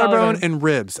me collarbone and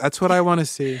ribs. That's what I want to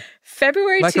see.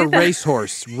 Like a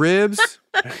racehorse. Ribs.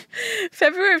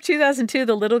 February of 2002,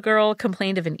 the little girl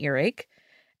complained of an earache.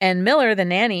 And Miller, the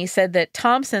nanny, said that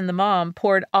Thompson, the mom,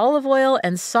 poured olive oil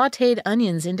and sautéed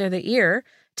onions into the ear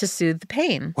to soothe the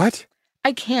pain. What?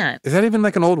 I can't. Is that even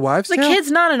like an old wives' tale? The kid's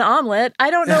not an omelet.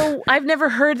 I don't know. I've never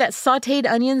heard that sautéed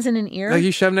onions in an ear. Like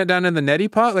you shoving it down in the neti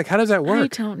pot? Like how does that work? I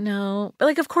don't know.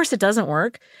 But of course it doesn't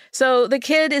work. So the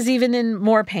kid is even in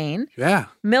more pain. Yeah.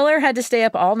 Miller had to stay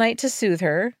up all night to soothe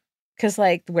her. Because,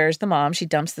 where's the mom? She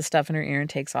dumps the stuff in her ear and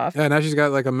takes off. Yeah, now she's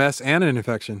got a mess and an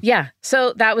infection. Yeah.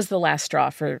 So that was the last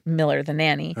straw for Miller, the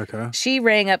nanny. Okay. She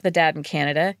rang up the dad in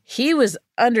Canada. He was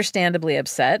understandably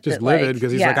upset. Just livid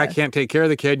because he's like, I can't take care of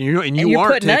the kid. And you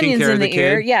aren't taking care of the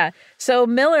kid. Ear. Yeah. So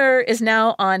Miller is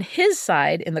now on his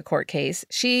side in the court case.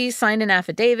 She signed an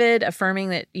affidavit affirming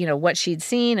that, what she'd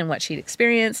seen and what she'd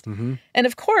experienced. Mm-hmm. And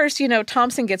of course,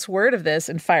 Thompson gets word of this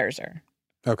and fires her.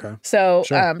 Okay. So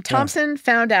Thompson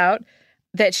found out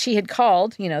that she had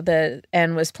called,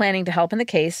 and was planning to help in the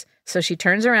case, So she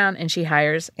turns around and she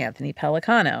hires Anthony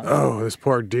Pellicano. Oh, this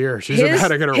poor dear. She's about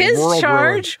to get her his world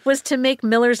charge ruined. was to make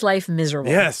Miller's life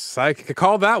miserable. Yes, I could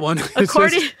call that one.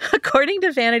 According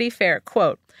to Vanity Fair,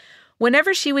 quote,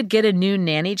 whenever she would get a new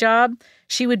nanny job,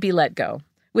 she would be let go.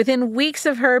 Within weeks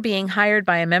of her being hired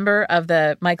by a member of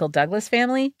the Michael Douglas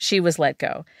family, she was let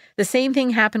go. The same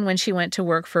thing happened when she went to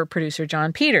work for producer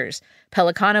John Peters.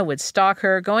 Pellicano would stalk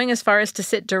her, going as far as to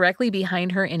sit directly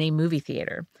behind her in a movie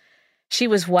theater. She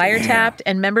was wiretapped,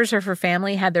 and members of her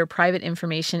family had their private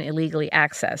information illegally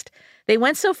accessed. They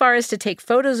went so far as to take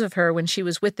photos of her when she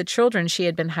was with the children she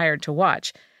had been hired to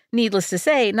watch. Needless to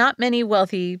say, not many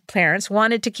wealthy parents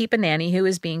wanted to keep a nanny who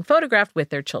was being photographed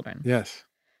with their children. Yes.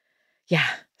 Yeah.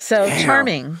 So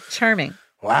charming.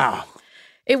 Wow.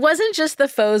 It wasn't just the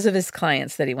foes of his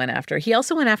clients that he went after. He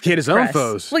also went after He had the his press. own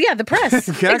foes. Well, yeah, the press.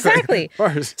 Exactly. Of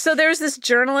course. So there's this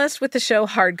journalist with the show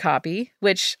Hard Copy,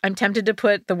 which I'm tempted to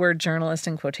put the word journalist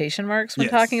in quotation marks when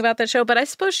talking about that show, but I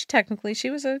suppose she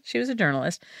was a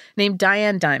journalist named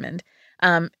Diane Diamond.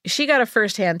 She got a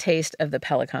firsthand taste of the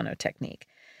Pellicano technique.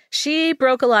 She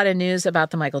broke a lot of news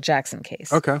about the Michael Jackson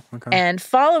case. Okay. And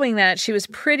following that, she was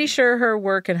pretty sure her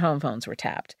work and home phones were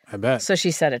tapped. I bet. So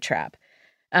she set a trap.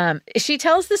 She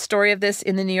tells the story of this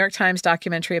in the New York Times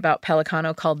documentary about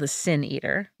Pellicano called The Sin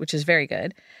Eater, which is very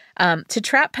good. To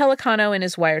trap Pellicano in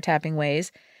his wiretapping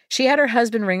ways, she had her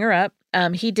husband ring her up.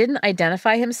 He didn't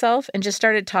identify himself and just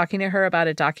started talking to her about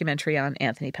a documentary on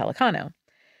Anthony Pellicano.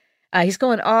 He's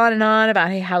going on and on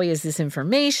about how he has this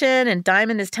information, and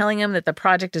Diamond is telling him that the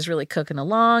project is really cooking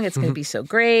along. It's going to be so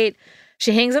great.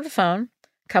 She hangs up the phone.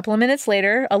 A couple of minutes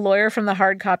later, a lawyer from the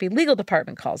Hard Copy legal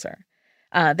department calls her.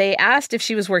 They asked if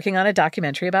she was working on a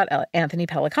documentary about Anthony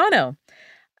Pellicano.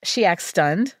 She acts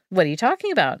stunned. What are you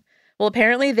talking about? Well,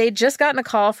 apparently they'd just gotten a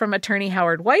call from attorney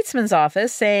Howard Weitzman's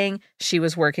office saying she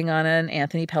was working on an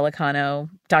Anthony Pellicano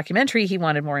documentary. He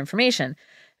wanted more information.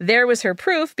 There was her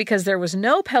proof because there was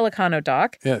no Pellicano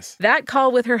doc. Yes. That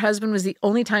call with her husband was the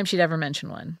only time she'd ever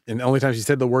mentioned one. And the only time she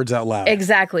said the words out loud.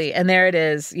 Exactly. And there it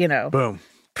is, Boom.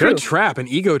 Proof. Good trap, an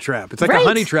ego trap. It's like a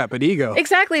honey trap, but ego.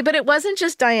 Exactly. But it wasn't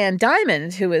just Diane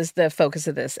Diamond who was the focus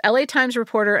of this. LA Times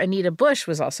reporter Anita Bush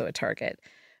was also a target.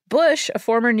 Bush, a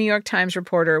former New York Times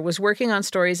reporter, was working on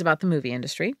stories about the movie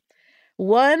industry.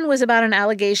 One was about an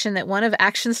allegation that one of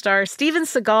action star Steven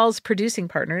Seagal's producing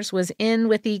partners was in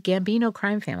with the Gambino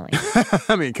crime family.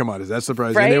 I mean, come on, does that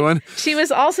surprise anyone? She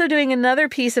was also doing another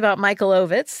piece about Michael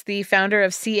Ovitz, the founder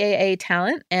of CAA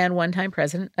Talent and one-time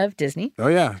president of Disney. Oh,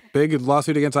 yeah. Big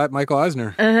lawsuit against Michael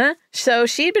Eisner. So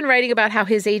she'd been writing about how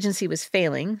his agency was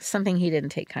failing, something he didn't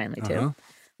take kindly to.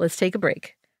 Let's take a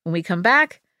break. When we come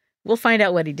back, we'll find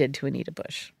out what he did to Anita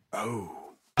Bush. Oh.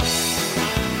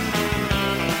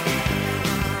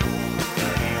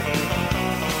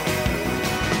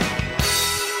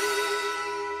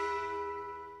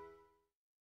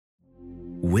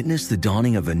 Witness the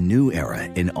dawning of a new era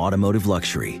in automotive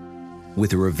luxury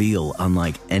with a reveal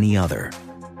unlike any other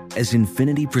as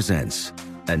Infiniti presents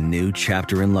a new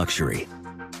chapter in luxury,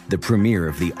 the premiere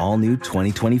of the all-new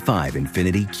 2025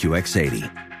 Infiniti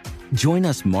QX80. Join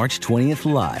us March 20th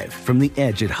live from the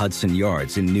Edge at Hudson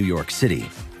Yards in New York City,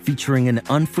 featuring an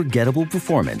unforgettable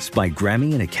performance by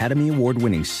Grammy and Academy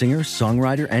Award-winning singer,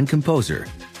 songwriter, and composer,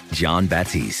 Jon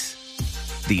Batiste.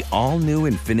 The all-new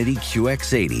Infiniti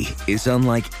QX80 is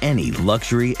unlike any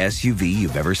luxury SUV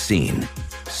you've ever seen.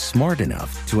 Smart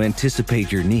enough to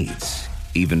anticipate your needs,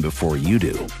 even before you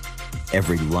do.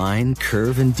 Every line,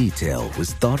 curve, and detail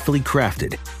was thoughtfully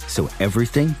crafted, so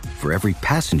everything for every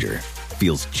passenger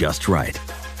feels just right.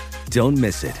 Don't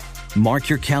miss it. Mark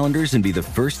your calendars and be the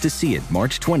first to see it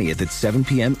March 20th at 7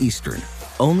 p.m. Eastern,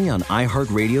 only on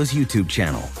iHeartRadio's YouTube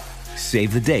channel.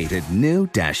 Save the date at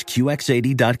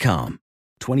new-QX80.com.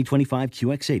 2025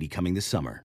 QX80 coming this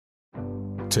summer.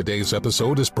 Today's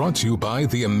episode is brought to you by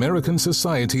the American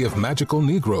Society of Magical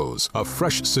Negroes, a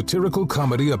fresh satirical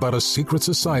comedy about a secret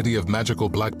society of magical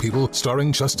black people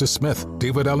starring Justice Smith,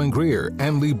 David Allen Greer,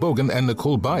 Ann Lee Bogan, and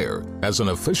Nicole Byer. As an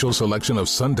official selection of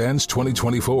Sundance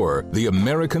 2024, the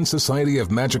American Society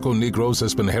of Magical Negroes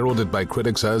has been heralded by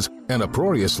critics as an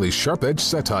uproariously sharp-edged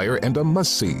satire and a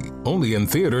must-see. Only in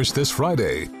theaters this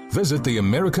Friday. Visit the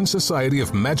American Society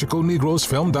of Magical Negroes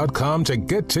Film.com to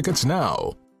get tickets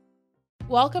now.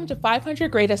 Welcome to 500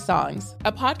 Greatest Songs,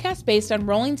 a podcast based on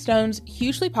Rolling Stone's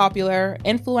hugely popular,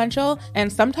 influential,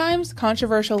 and sometimes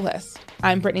controversial list.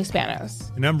 I'm Brittany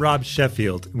Spanos. And I'm Rob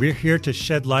Sheffield. We're here to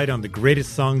shed light on the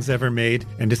greatest songs ever made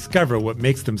and discover what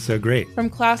makes them so great. From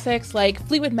classics like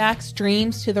Fleetwood Mac's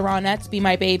Dreams to the Ronettes' Be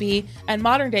My Baby, and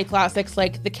modern-day classics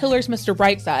like The Killer's Mr.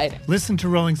 Brightside. Listen to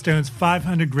Rolling Stone's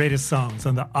 500 Greatest Songs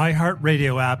on the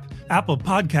iHeartRadio app, Apple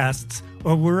Podcasts,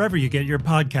 or wherever you get your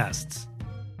podcasts.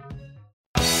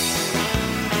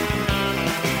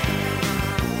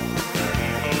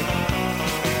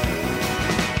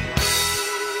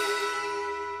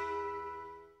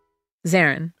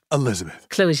 Zarin. Elizabeth.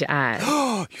 Close your eyes.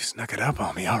 Oh, you snuck it up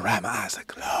on me. All right, my eyes are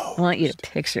closed. I want you to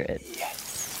picture it.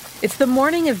 Yes. It's the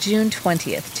morning of June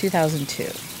 20th,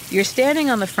 2002. You're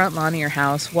standing on the front lawn of your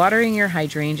house, watering your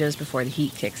hydrangeas before the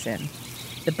heat kicks in.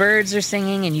 The birds are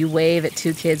singing, and you wave at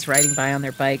two kids riding by on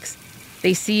their bikes.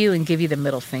 They see you and give you the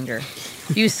middle finger.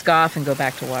 You scoff and go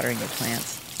back to watering your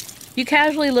plants. You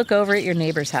casually look over at your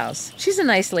neighbor's house. She's a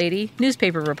nice lady,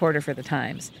 newspaper reporter for the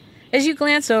Times. As you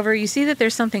glance over, you see that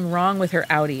there's something wrong with her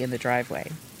Audi in the driveway.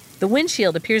 The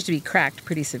windshield appears to be cracked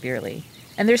pretty severely,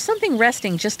 and there's something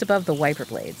resting just above the wiper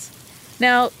blades.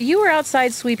 Now, you were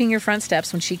outside sweeping your front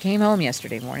steps when she came home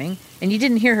yesterday morning, and you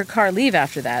didn't hear her car leave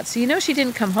after that, so you know she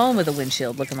didn't come home with a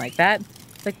windshield looking like that.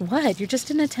 Like, what? You're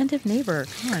just an attentive neighbor.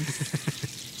 Come on.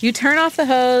 You turn off the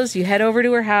hose, you head over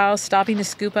to her house, stopping to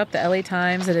scoop up the LA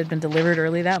Times that had been delivered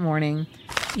early that morning.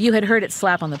 You had heard it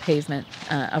slap on the pavement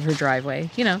of her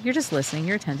driveway. You know, you're just listening,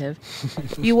 you're attentive.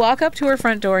 You walk up to her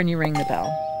front door and you ring the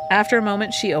bell. After a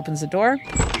moment, she opens the door.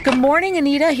 Good morning,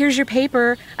 Anita. Here's your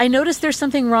paper. I noticed there's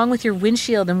something wrong with your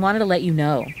windshield and wanted to let you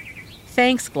know.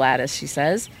 Thanks, Gladys, she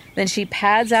says. Then she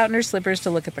pads out in her slippers to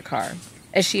look at the car.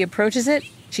 As she approaches it,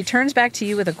 she turns back to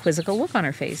you with a quizzical look on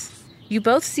her face. You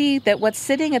both see that what's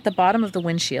sitting at the bottom of the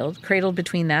windshield, cradled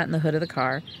between that and the hood of the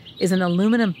car, is an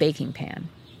aluminum baking pan.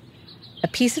 A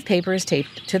piece of paper is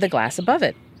taped to the glass above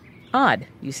it. Odd,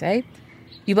 you say.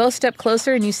 You both step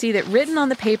closer and you see that written on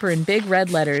the paper in big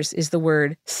red letters is the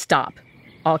word stop,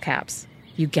 all caps.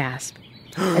 You gasp.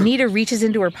 Anita reaches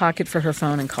into her pocket for her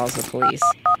phone and calls the police.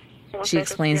 She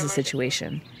explains the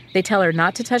situation. They tell her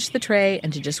not to touch the tray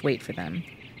and to just wait for them.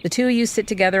 The two of you sit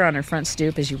together on her front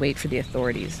stoop as you wait for the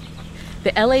authorities.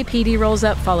 The LAPD rolls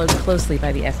up, followed closely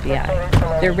by the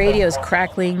FBI. Their radios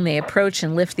crackling, they approach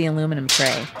and lift the aluminum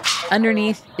tray.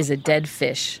 Underneath is a dead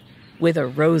fish with a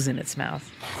rose in its mouth.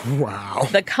 Wow.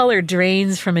 The color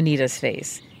drains from Anita's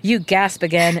face. You gasp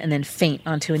again and then faint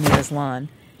onto Anita's lawn.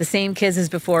 The same kids as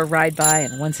before ride by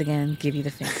and once again give you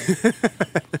the finger.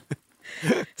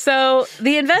 So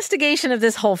the investigation of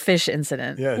this whole fish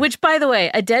incident, which, by the way,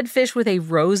 a dead fish with a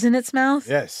rose in its mouth?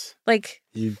 Yes. Like,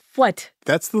 what?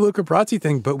 That's the Luca Brasi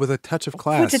thing, but with a touch of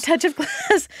class. With a touch of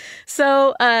class.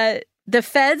 So the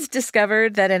feds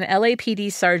discovered that an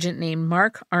LAPD sergeant named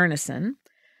Mark Arneson,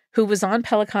 who was on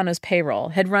Pellicano's payroll,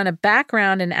 had run a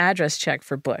background and address check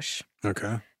for Bush.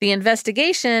 Okay. The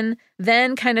investigation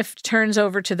then kind of turns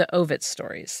over to the Ovitz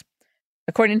stories.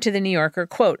 According to the New Yorker,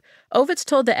 quote, Ovitz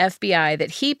told the FBI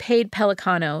that he paid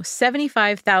Pellicano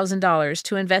 $75,000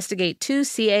 to investigate two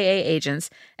CAA agents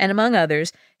and, among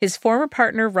others, his former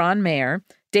partner Ron Mayer,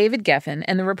 David Geffen,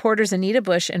 and the reporters Anita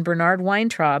Bush and Bernard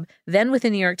Weintraub, then with the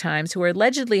New York Times, who were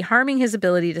allegedly harming his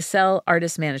ability to sell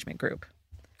Artist Management Group.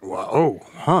 Whoa,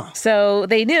 huh. So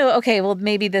they knew, okay, well,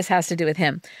 maybe this has to do with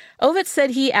him. Ovitz said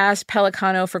he asked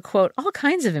Pellicano for, quote, all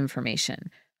kinds of information.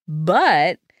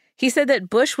 But he said that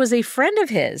Bush was a friend of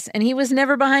his, and he was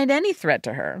never behind any threat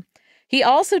to her. He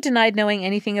also denied knowing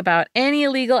anything about any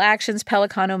illegal actions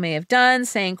Pellicano may have done,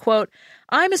 saying, quote,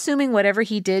 I'm assuming whatever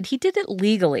he did it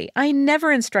legally. I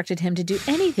never instructed him to do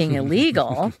anything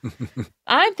illegal.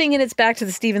 I'm thinking it's back to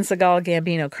the Steven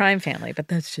Seagal-Gambino crime family, but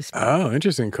that's just... Oh,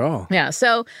 interesting call. Yeah,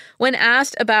 so when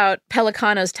asked about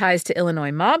Pellicano's ties to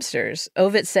Illinois mobsters,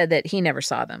 Ovitz said that he never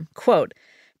saw them. Quote,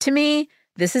 to me,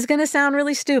 this is going to sound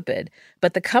really stupid,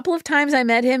 but the couple of times I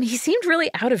met him, he seemed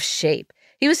really out of shape.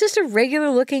 He was just a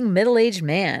regular-looking middle-aged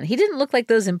man. He didn't look like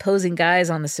those imposing guys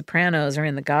on The Sopranos or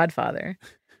in The Godfather.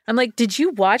 I'm like, did you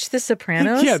watch The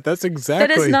Sopranos? Yeah, that's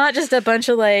exactly. That is not just a bunch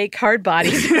of, like, hard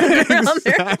bodies around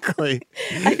exactly.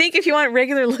 there. I think if you want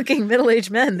regular-looking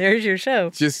middle-aged men, there's your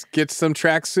show. Just get some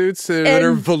tracksuits that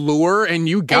are velour, and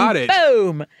you got it.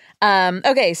 Boom!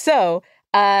 Okay, so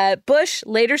Bush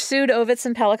later sued Ovitz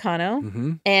and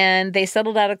Pellicano, and they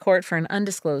settled out of court for an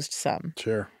undisclosed sum.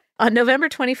 Sure. On November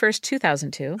 21st,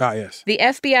 2002, yes. the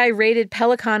FBI raided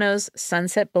Pellicano's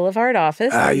Sunset Boulevard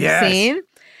office. Yes. Seen.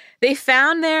 They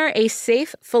found there a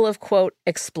safe full of, quote,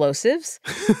 explosives,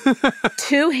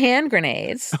 2 hand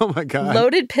grenades, oh my God,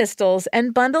 loaded pistols,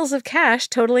 and bundles of cash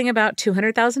totaling about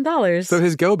 $200,000. So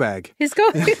his go bag.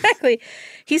 Exactly.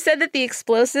 He said that the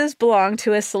explosives belonged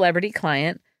to a celebrity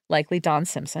client, likely Don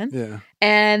Simpson,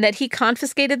 and that he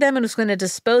confiscated them and was going to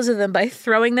dispose of them by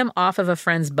throwing them off of a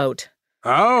friend's boat.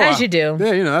 Oh, as you do.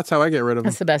 Yeah, that's how I get rid of them.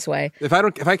 That's the best way. If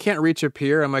I can't reach a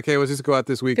pier, I'm like, hey, let's just go out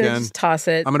this weekend. Just toss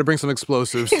it. I'm going to bring some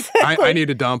explosives. Exactly. I need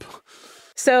a dump.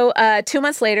 So 2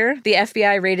 months later, the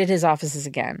FBI raided his offices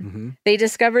again. Mm-hmm. They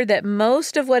discovered that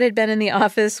most of what had been in the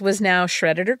office was now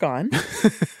shredded or gone,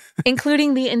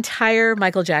 including the entire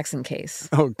Michael Jackson case.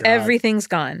 Oh, God. Everything's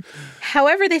gone.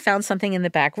 However, they found something in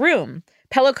the back room.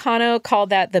 Pellicano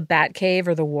called that the Bat Cave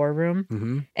or the War Room.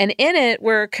 Mm-hmm. And in it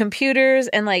were computers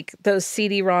and like those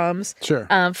CD-ROMs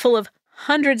full of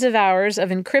hundreds of hours of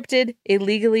encrypted,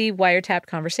 illegally wiretapped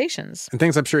conversations. And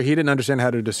things I'm sure he didn't understand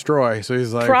how to destroy. So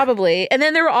he's like... Probably. And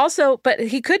then there were also, but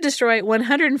he could destroy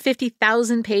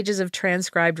 150,000 pages of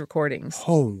transcribed recordings.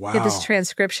 Oh, wow. He had these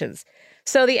transcriptions.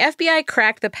 So the FBI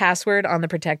cracked the password on the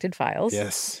protected files.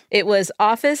 Yes. It was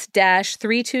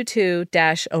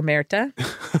office-322-omerta.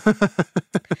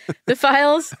 The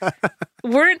files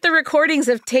weren't the recordings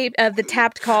of the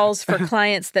tapped calls for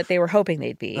clients that they were hoping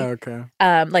they'd be. Okay.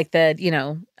 Like the,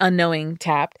 unknowing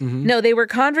tapped. Mm-hmm. No, they were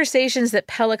conversations that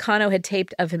Pellicano had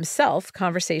taped of himself,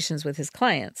 conversations with his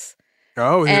clients.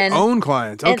 Oh, his own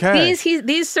clients. Okay. And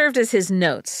these served as his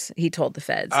notes, he told the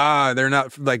feds. They're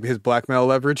not like his blackmail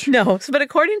leverage? No, but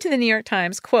according to the New York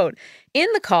Times, quote, in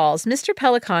the calls, Mr.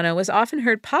 Pellicano was often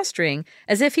heard posturing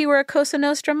as if he were a Cosa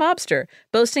Nostra mobster,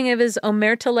 boasting of his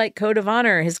omerta-like code of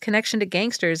honor, his connection to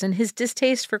gangsters, and his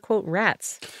distaste for, quote,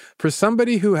 rats. For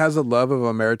somebody who has a love of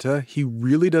omerta, he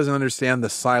really doesn't understand the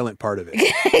silent part of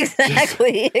it.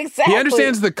 Exactly. He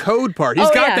understands the code part. He's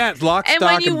got that lock,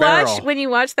 stock, and barrel. When you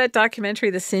watch that documentary,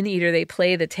 The Sin Eater, they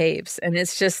play the tapes, and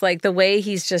it's just like the way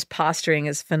he's just posturing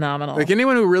is phenomenal. Like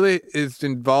anyone who really is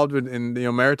involved in the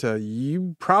omerta,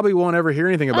 you probably won't ever hear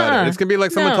anything about it. It's going to be like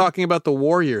someone talking about the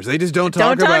war years. They just don't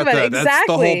talk about that. Exactly. That's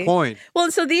the whole point. Well,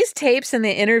 and so these tapes and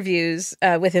the interviews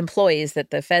with employees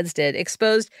that the feds did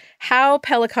exposed how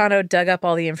Pellicano dug up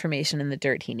all the information in the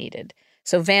dirt he needed.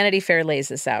 So Vanity Fair lays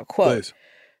this out. Quote, Please.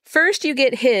 First, you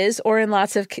get his, or in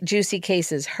lots of juicy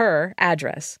cases, her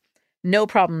address. No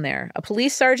problem there. A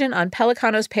police sergeant on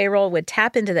Pellicano's payroll would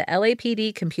tap into the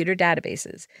LAPD computer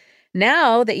databases.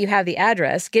 Now that you have the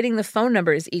address, getting the phone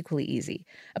number is equally easy.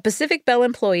 A Pacific Bell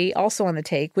employee, also on the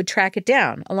take, would track it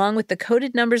down, along with the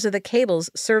coded numbers of the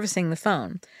cables servicing the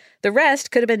phone. The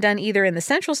rest could have been done either in the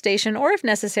central station or, if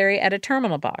necessary, at a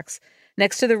terminal box.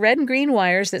 Next to the red and green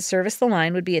wires that service the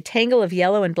line would be a tangle of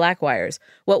yellow and black wires,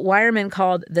 what wiremen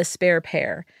called the spare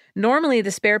pair. Normally,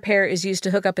 the spare pair is used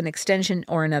to hook up an extension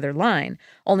or another line.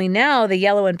 Only now, the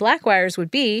yellow and black wires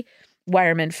would be,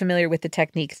 wiremen familiar with the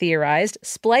technique theorized,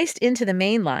 spliced into the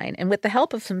main line, and with the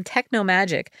help of some techno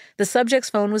magic, the subject's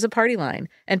phone was a party line,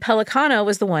 and Pellicano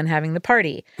was the one having the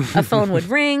party. A phone would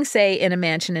ring, say, in a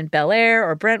mansion in Bel Air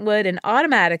or Brentwood, and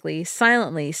automatically,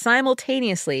 silently,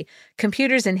 simultaneously,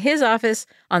 computers in his office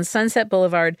on Sunset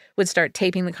Boulevard would start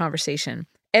taping the conversation.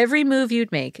 Every move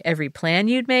you'd make, every plan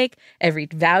you'd make, every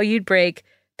vow you'd break,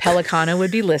 Pellicano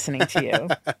would be listening to you.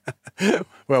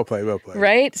 Well played, well played.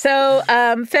 Right? So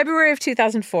February of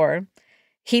 2004,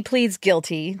 he pleads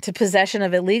guilty to possession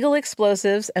of illegal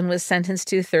explosives and was sentenced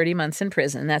to 30 months in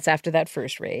prison. That's after that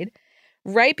first raid.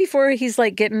 Right before he's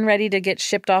like getting ready to get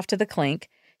shipped off to the clink,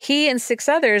 he and 6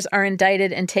 others are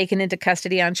indicted and taken into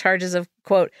custody on charges of,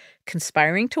 quote,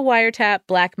 conspiring to wiretap,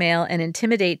 blackmail, and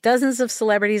intimidate dozens of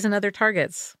celebrities and other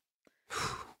targets.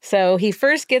 So he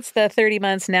first gets the 30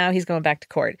 months. Now he's going back to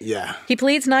court. Yeah. He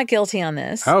pleads not guilty on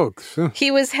this. Oh. He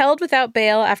was held without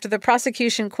bail after the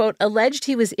prosecution, quote, alleged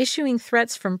he was issuing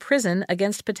threats from prison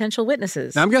against potential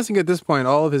witnesses. Now, I'm guessing at this point,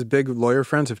 all of his big lawyer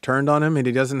friends have turned on him and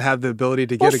he doesn't have the ability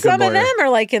to get a good lawyer. Some of them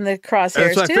are like in the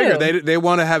crosshairs, That's what too. I figured. They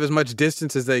want to have as much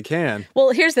distance as they can.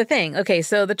 Well, here's the thing. Okay,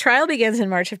 so the trial begins in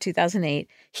March of 2008.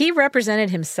 He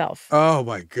represented himself. Oh,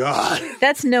 my God.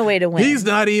 That's no way to win. He's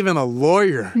not even a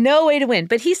lawyer. No way to win.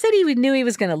 But he said he knew he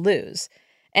was going to lose.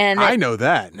 And I know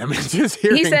that. I mean, just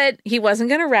hearing. He said he wasn't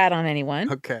going to rat on anyone.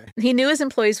 Okay. He knew his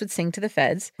employees would sing to the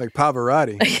feds. Like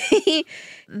Pavarotti.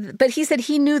 But he said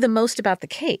he knew the most about the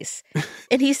case.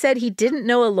 And he said he didn't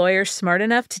know a lawyer smart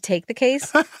enough to take the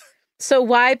case. So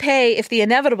why pay if the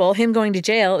inevitable, him going to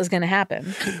jail, is going to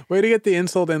happen? Way to get the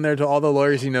insult in there to all the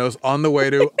lawyers he knows on the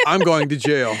way to, I'm going to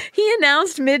jail. He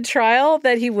announced mid-trial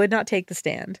that he would not take the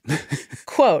stand.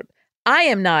 Quote, I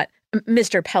am not,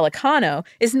 Mr. Pellicano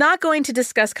is not going to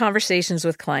discuss conversations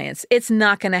with clients. It's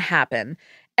not going to happen.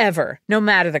 ever, no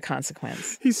matter the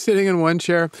consequence. He's sitting in one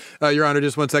chair. Your Honor,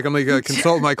 just one second. I'm going to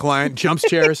consult my client. Jumps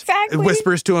chairs. Exactly.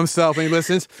 Whispers to himself and he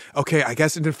listens. Okay, I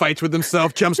guess into fights with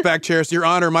himself. Jumps back chairs. Your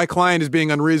Honor, my client is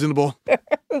being unreasonable.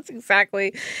 That's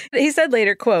exactly. He said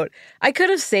later, quote, I could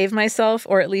have saved myself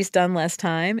or at least done less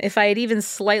time if I had even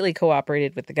slightly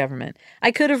cooperated with the government.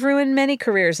 I could have ruined many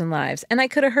careers and lives, and I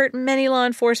could have hurt many law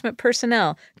enforcement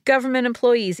personnel, government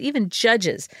employees, even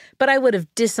judges, but I would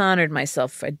have dishonored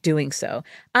myself for doing so.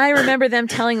 I remember them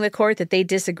telling the court that they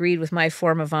disagreed with my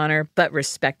form of honor, but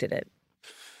respected it.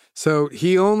 So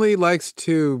he only likes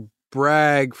to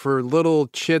brag for little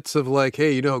chits of like,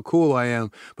 hey, you know how cool I am.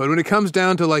 But when it comes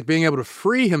down to like being able to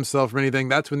free himself from anything,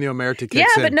 that's when the omerta kicks in. Yeah,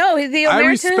 but no, the omerta, I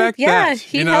respect that.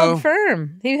 He held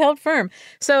firm. He held firm.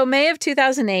 So May of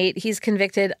 2008, he's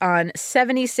convicted on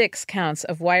 76 counts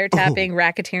of wiretapping,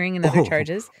 racketeering, and other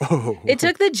charges. It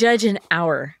took the judge an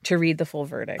hour to read the full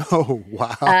verdict. Oh,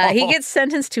 wow. He gets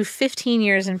sentenced to 15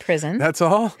 years in prison. That's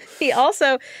all? He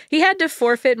had to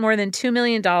forfeit more than $2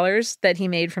 million that he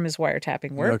made from his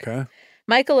wiretapping work. Okay.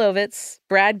 Michael Ovitz,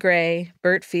 Brad Gray,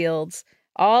 Burt Fields,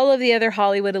 all of the other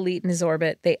Hollywood elite in his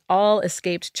orbit, they all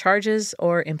escaped charges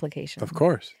or implications. Of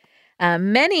course.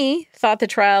 Many thought the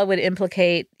trial would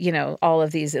implicate, all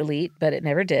of these elite, but it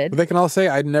never did. But they can all say,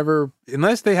 I'd never,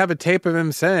 unless they have a tape of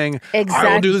him saying, exactly.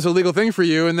 I will do this illegal thing for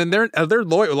you. And then they're a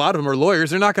lot of them are lawyers.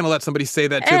 They're not going to let somebody say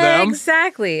that to them.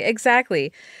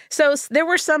 Exactly. So there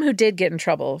were some who did get in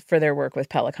trouble for their work with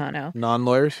Pellicano.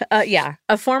 Non-lawyers? Yeah.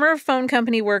 A former phone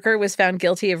company worker was found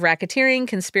guilty of racketeering,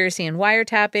 conspiracy, and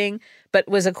wiretapping, but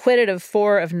was acquitted of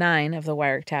 4 of 9 of the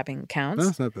wiretapping counts.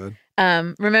 That's not bad.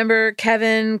 Remember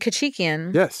Kevin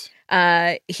Kachikian? Yes.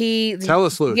 He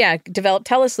Telesleuth. Yeah, developed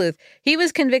Telesleuth. He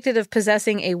was convicted of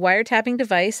possessing a wiretapping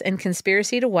device and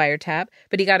conspiracy to wiretap,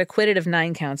 but he got acquitted of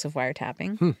 9 counts of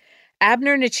wiretapping.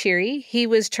 Abner Nachiri, he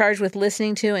was charged with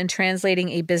listening to and translating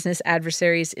a business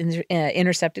adversary's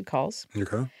intercepted calls.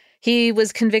 Okay. He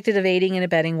was convicted of aiding and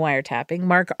abetting wiretapping.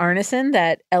 Mark Arneson,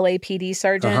 that LAPD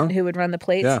sergeant who would run the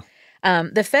plates. Yeah.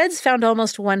 The feds found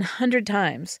almost 100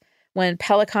 times when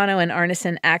Pellicano and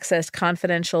Arneson accessed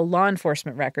confidential law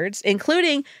enforcement records,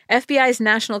 including FBI's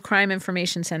National Crime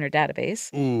Information Center database.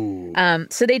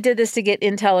 So they did this to get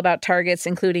intel about targets,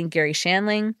 including Gary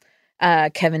Shandling,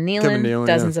 Kevin Nealon,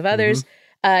 dozens of others.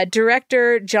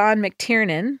 Director John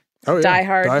McTiernan, Die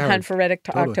Hard, Hunt for Red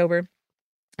October.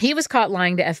 He was caught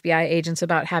lying to FBI agents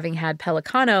about having had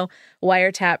Pellicano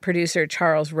wiretap producer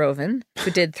Charles Roven, who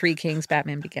did Three Kings,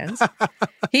 Batman Begins.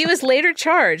 He was later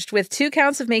charged with 2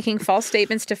 counts of making false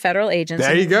statements to federal agents.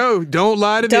 There you go. Don't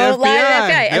lie to the FBI. Don't lie to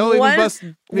the FBI. They'll even bust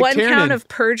one McTiernan. Count of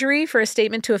perjury for a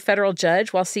statement to a federal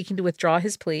judge while seeking to withdraw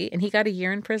his plea, and he got a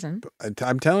year in prison.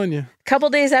 I'm telling you. A couple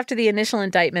days after the initial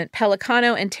indictment,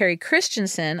 Pellicano and Terry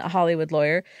Christensen, a Hollywood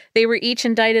lawyer, they were each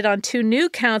indicted on 2 new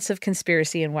counts of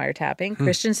conspiracy and wiretapping.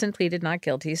 Christensen pleaded not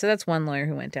guilty, so that's one lawyer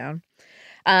who went down.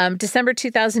 December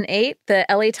 2008, the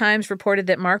LA Times reported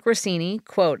that Mark Rossini,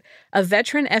 quote, a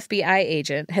veteran FBI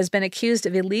agent, has been accused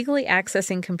of illegally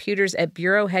accessing computers at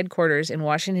bureau headquarters in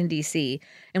Washington, D.C.,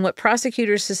 and what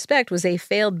prosecutors suspect was a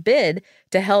failed bid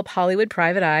to help Hollywood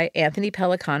private eye Anthony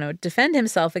Pellicano defend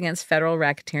himself against federal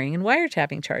racketeering and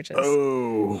wiretapping charges.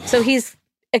 Oh. So he's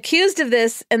accused of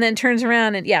this and then turns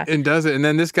around and, And does it. And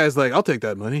then this guy's like, I'll take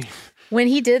that money. When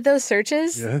he did those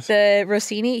searches, Yes. the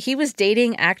Rossini, he was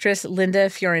dating actress Linda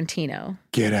Fiorentino.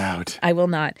 Get out. I will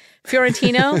not.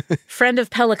 Fiorentino, friend of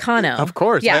Pellicano. Of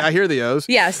course. Yeah. I hear the O's.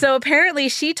 Yeah. So apparently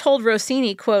she told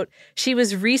Rossini, quote, she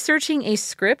was researching a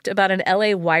script about an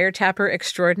LA wiretapper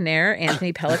extraordinaire,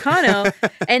 Anthony Pellicano,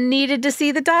 and needed to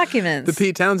see the documents. The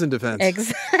Pete Townsend defense.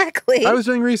 Exactly. I was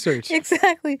doing research.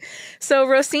 Exactly. So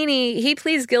Rossini, he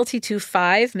pleads guilty to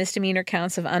 5 misdemeanor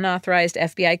counts of unauthorized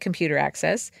FBI computer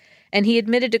access. And he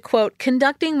admitted to, quote,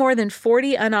 conducting more than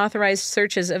 40 unauthorized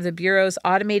searches of the Bureau's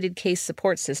automated case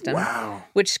support system,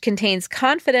 which contains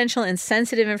confidential and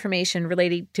sensitive information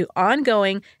relating to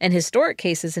ongoing and historic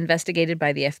cases investigated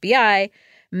by the FBI.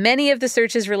 Many of the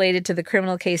searches related to the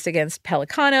criminal case against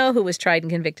Pellicano, who was tried and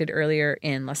convicted earlier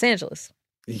in Los Angeles.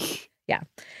 Yeah.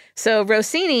 So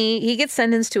Rossini, he gets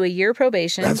sentenced to a year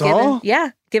probation. That's all? Yeah.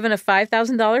 Given a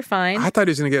 $5,000 fine. I thought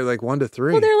he was going to get like 1 to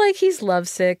 3. Well, they're like, he's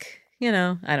lovesick. I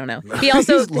don't know. He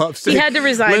also he had to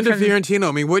resign. Linda Fiorentino.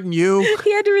 I mean, wouldn't you?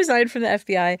 He had to resign from the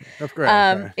FBI. Of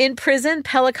course. In prison,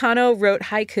 Pellicano wrote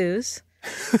haikus,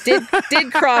 did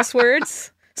crosswords.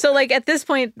 So, like at this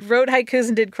point, wrote haikus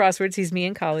and did crosswords. He's me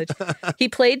in college. He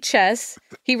played chess.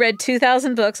 He read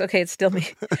 2,000 books. Okay, it's still me.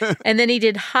 And then he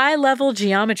did high-level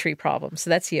geometry problems. So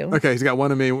that's you. Okay, he's got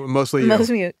one of me, mostly you.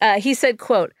 Mostly you. He said,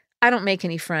 quote, I don't make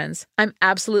any friends. I'm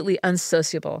absolutely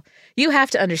unsociable. You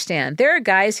have to understand, there are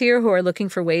guys here who are looking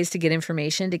for ways to get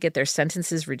information, to get their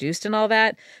sentences reduced and all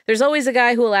that. There's always a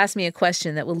guy who will ask me a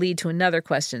question that will lead to another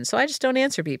question, so I just don't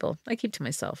answer people. I keep to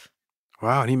myself.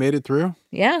 Wow, and he made it through?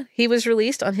 Yeah, he was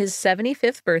released on his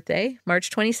 75th birthday, March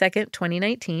 22nd,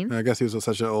 2019. I guess he was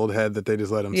such an old head that they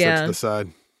just let him sit to the side.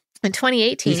 In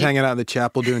 2018... He's hanging out in the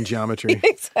chapel doing geometry.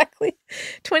 Exactly.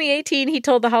 2018, he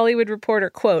told The Hollywood Reporter,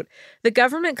 quote, "The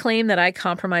government claimed that I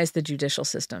compromised the judicial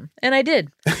system. And I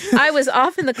did. I was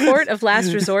off in the court of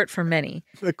last resort for many.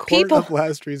 The court of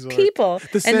last resort. People.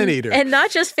 The sin eater. And not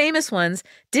just famous ones,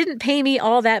 didn't pay me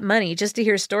all that money just to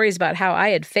hear stories about how I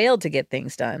had failed to get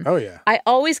things done. Oh, yeah. I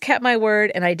always kept my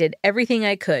word, and I did everything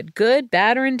I could, good,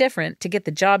 bad, or indifferent, to get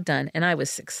the job done, and I was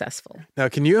successful." Now,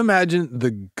 can you imagine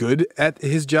the good at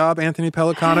his job, Anthony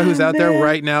Pellicano, who's out there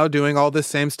right now doing all this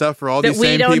same stuff for all these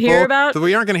same people hear about? that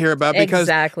we aren't going to hear about because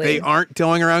they aren't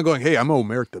going around going, "Hey, I'm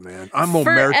Omerta, man. I'm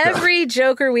Omerta." For every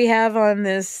joker we have on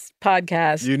this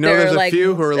podcast, you know, there's a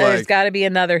few who are there's got to be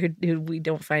another who we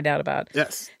don't find out about.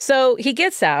 Yes. So he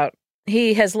gets out.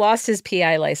 He has lost his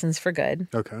PI license for good.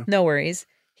 Okay. No worries.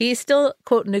 He still,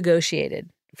 quote, negotiated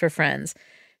for friends.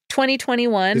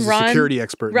 2021, He's a security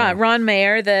expert. Ron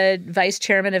Mayer, the vice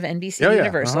chairman of NBC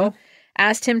Universal,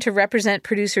 asked him to represent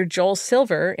producer Joel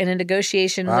Silver in a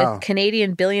negotiation with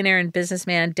Canadian billionaire and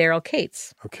businessman Daryl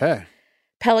Cates. Okay.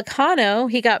 Pellicano,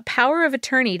 he got power of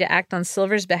attorney to act on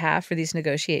Silver's behalf for these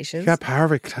negotiations. He got power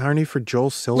of attorney for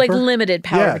Joel Silver? Like limited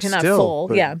power of attorney, not full.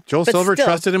 Joel Silver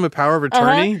trusted him with power of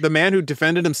attorney? The man who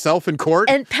defended himself in court?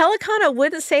 And Pellicano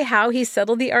wouldn't say how he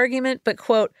settled the argument, but,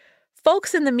 quote,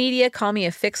 "Folks in the media call me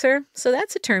a fixer, so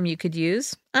that's a term you could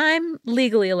use. I'm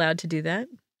legally allowed to do that."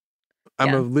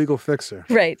 I'm a legal fixer.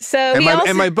 Right. So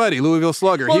and my buddy, Louisville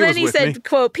Slugger, well, he was then he with said, me.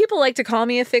 Quote, "People like to call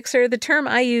me a fixer. The term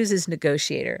I use is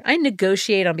negotiator. I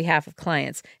negotiate on behalf of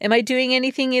clients. Am I doing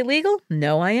anything illegal?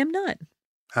 No, I am not."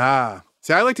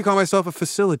 See, I like to call myself a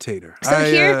facilitator. So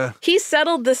here, he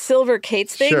settled the Silver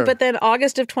Cates thing, Sure. but then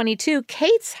August of 22,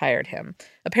 Cates hired him,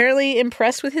 apparently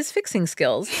impressed with his fixing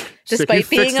skills, despite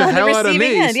being on the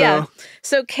receiving end. Yeah.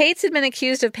 So Cates had been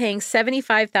accused of paying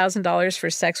 $75,000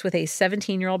 for sex with a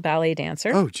 17-year-old ballet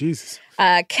dancer. Oh, Jesus.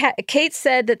 Cates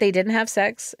said that they didn't have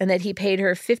sex and that he paid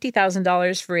her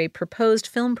 $50,000 for a proposed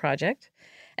film project,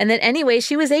 and that anyway,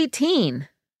 she was 18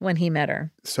 when he met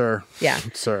her. Sir. Yeah.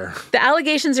 Sir. The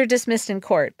allegations are dismissed in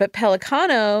court, but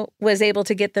Pellicano was able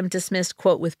to get them dismissed,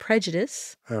 quote, with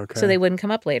prejudice, so they wouldn't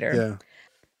come up later. Yeah.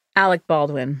 Alec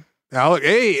Baldwin.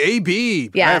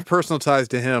 AB. Yeah. I have personal ties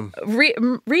to him.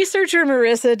 Researcher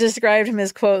Marissa described him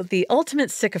as, quote, "the ultimate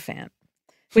sycophant,"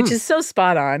 which is so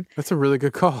spot on. That's a really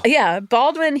good call. Yeah.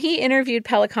 Baldwin, he interviewed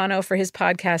Pellicano for his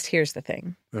podcast, Here's the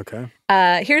Thing. Okay.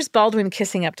 Here's Baldwin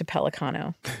kissing up to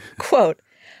Pellicano. Quote,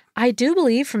 "I do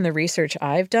believe from the research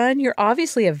I've done, you're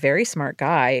obviously a very smart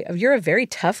guy. You're a very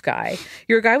tough guy.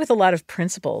 You're a guy with a lot of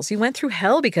principles. You went through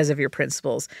hell because of your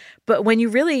principles. But when you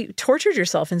really tortured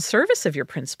yourself in service of your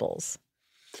principles."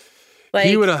 Like,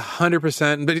 he would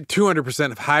 100%, but 200%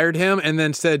 have hired him and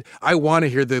then said, "I want to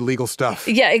hear the legal stuff."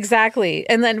 Yeah, exactly.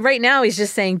 And then right now he's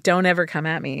just saying, "Don't ever come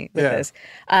at me with this."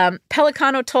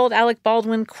 Pellicano told Alec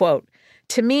Baldwin, quote,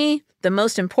 "To me, the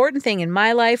most important thing in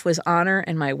my life was honor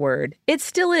and my word. It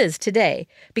still is today,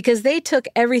 because they took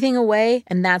everything away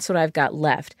and that's what I've got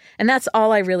left. And that's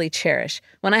all I really cherish.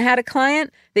 When I had a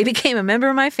client, they became a member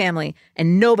of my family,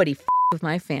 and nobody with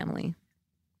my family."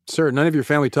 Sir, none of your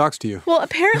family talks to you. Well,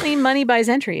 apparently money buys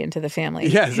entry into the family.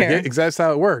 Yes, that's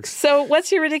how it works. So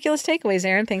what's your ridiculous takeaways,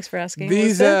 Aaron? Thanks for asking.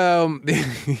 These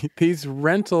these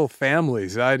rental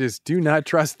families, I just do not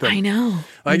trust them. I know.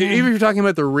 Even if you're talking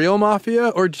about the real mafia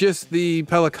or just the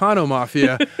Pellicano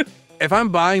mafia, if I'm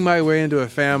buying my way into a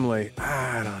family,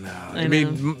 I don't know. I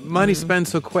mean, money spends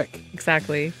so quick.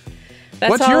 Exactly.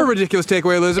 What's your ridiculous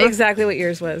takeaway, Elizabeth? Exactly what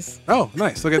yours was. Oh,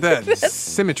 nice. Look at that.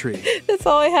 Symmetry. That's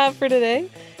all I have for today.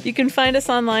 You can find us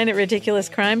online at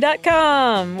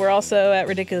ridiculouscrime.com. We're also at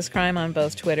Ridiculous Crime on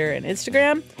both Twitter and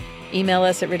Instagram. Email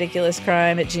us at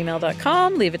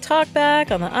ridiculouscrime@gmail.com. Leave a talkback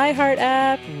on the iHeart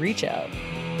app. Reach out.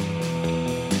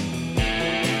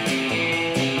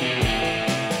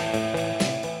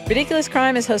 Ridiculous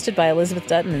Crime is hosted by Elizabeth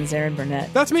Dutton and Zarin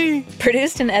Burnett. That's me.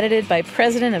 Produced and edited by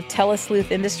President of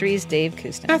Telesleuth Industries, Dave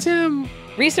Kustin. That's him.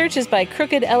 Research is by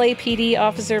crooked LAPD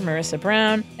officer Marissa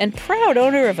Brown and proud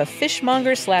owner of a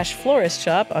fishmonger/florist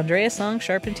shop, Andrea Song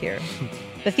Charpentier.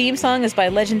 The theme song is by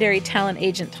legendary talent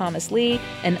agent Thomas Lee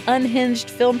and unhinged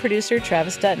film producer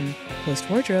Travis Dutton. Post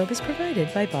wardrobe is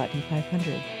provided by Botany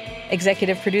 500.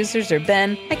 Executive producers are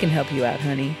Ben, I can help you out,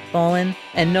 honey, Bolin,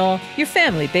 and Noel, your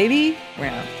family, baby,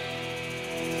 Brown.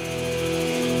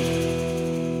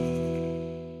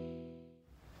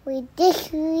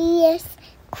 Ridiculous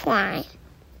crime.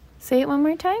 Say it one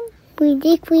more time.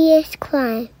 Ridiculous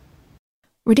crime.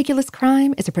 Ridiculous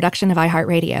Crime is a production of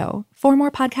iHeartRadio. For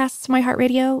more podcasts from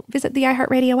iHeartRadio, visit the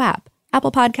iHeartRadio app,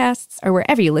 Apple Podcasts, or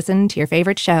wherever you listen to your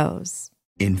favorite shows.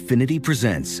 Infiniti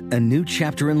presents a new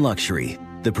chapter in luxury,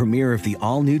 the premiere of the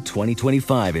all-new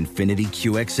 2025 Infiniti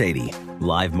QX80,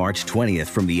 live March 20th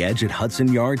from the Edge at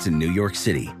Hudson Yards in New York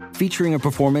City, featuring a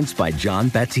performance by John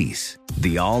Batiste.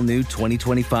 The all-new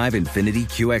 2025 Infiniti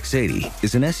QX80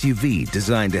 is an SUV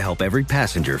designed to help every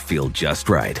passenger feel just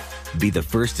right. Be the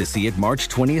first to see it March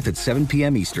 20th at 7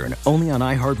 p.m. Eastern, only on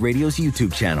iHeartRadio's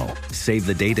YouTube channel. Save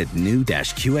the date at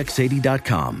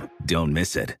new-QX80.com. Don't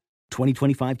miss it.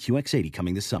 2025 QX80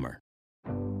 coming this summer.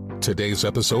 Today's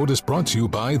episode is brought to you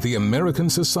by the American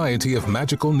Society of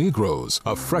Magical Negroes,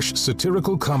 a fresh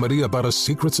satirical comedy about a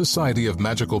secret society of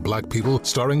magical black people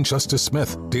starring Justice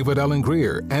Smith, David Allen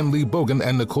Greer, Ann Lee Bogan,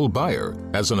 and Nicole Byer.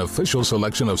 As an official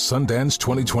selection of Sundance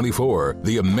 2024,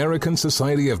 the American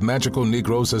Society of Magical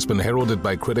Negroes has been heralded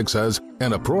by critics as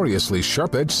an uproariously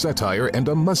sharp-edged satire and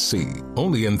a must-see.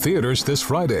 Only in theaters this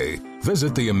Friday.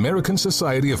 Visit the American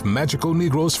Society of Magical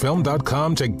Negroes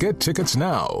Film.com to get tickets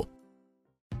now.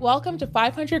 Welcome to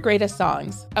 500 Greatest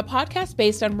Songs, a podcast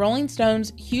based on Rolling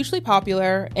Stone's hugely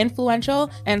popular, influential,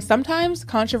 and sometimes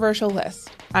controversial list.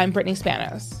 I'm Brittany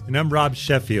Spanos. And I'm Rob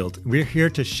Sheffield. We're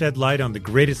here to shed light on the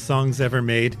greatest songs ever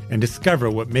made and discover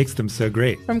what makes them so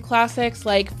great. From classics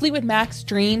like Fleetwood Mac's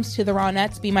Dreams to the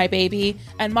Ronettes' Be My Baby,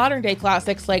 and modern-day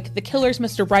classics like The Killer's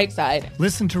Mr. Brightside.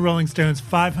 Listen to Rolling Stone's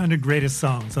 500 Greatest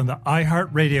Songs on the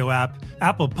iHeartRadio app,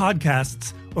 Apple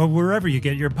Podcasts, or wherever you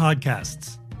get your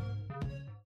podcasts.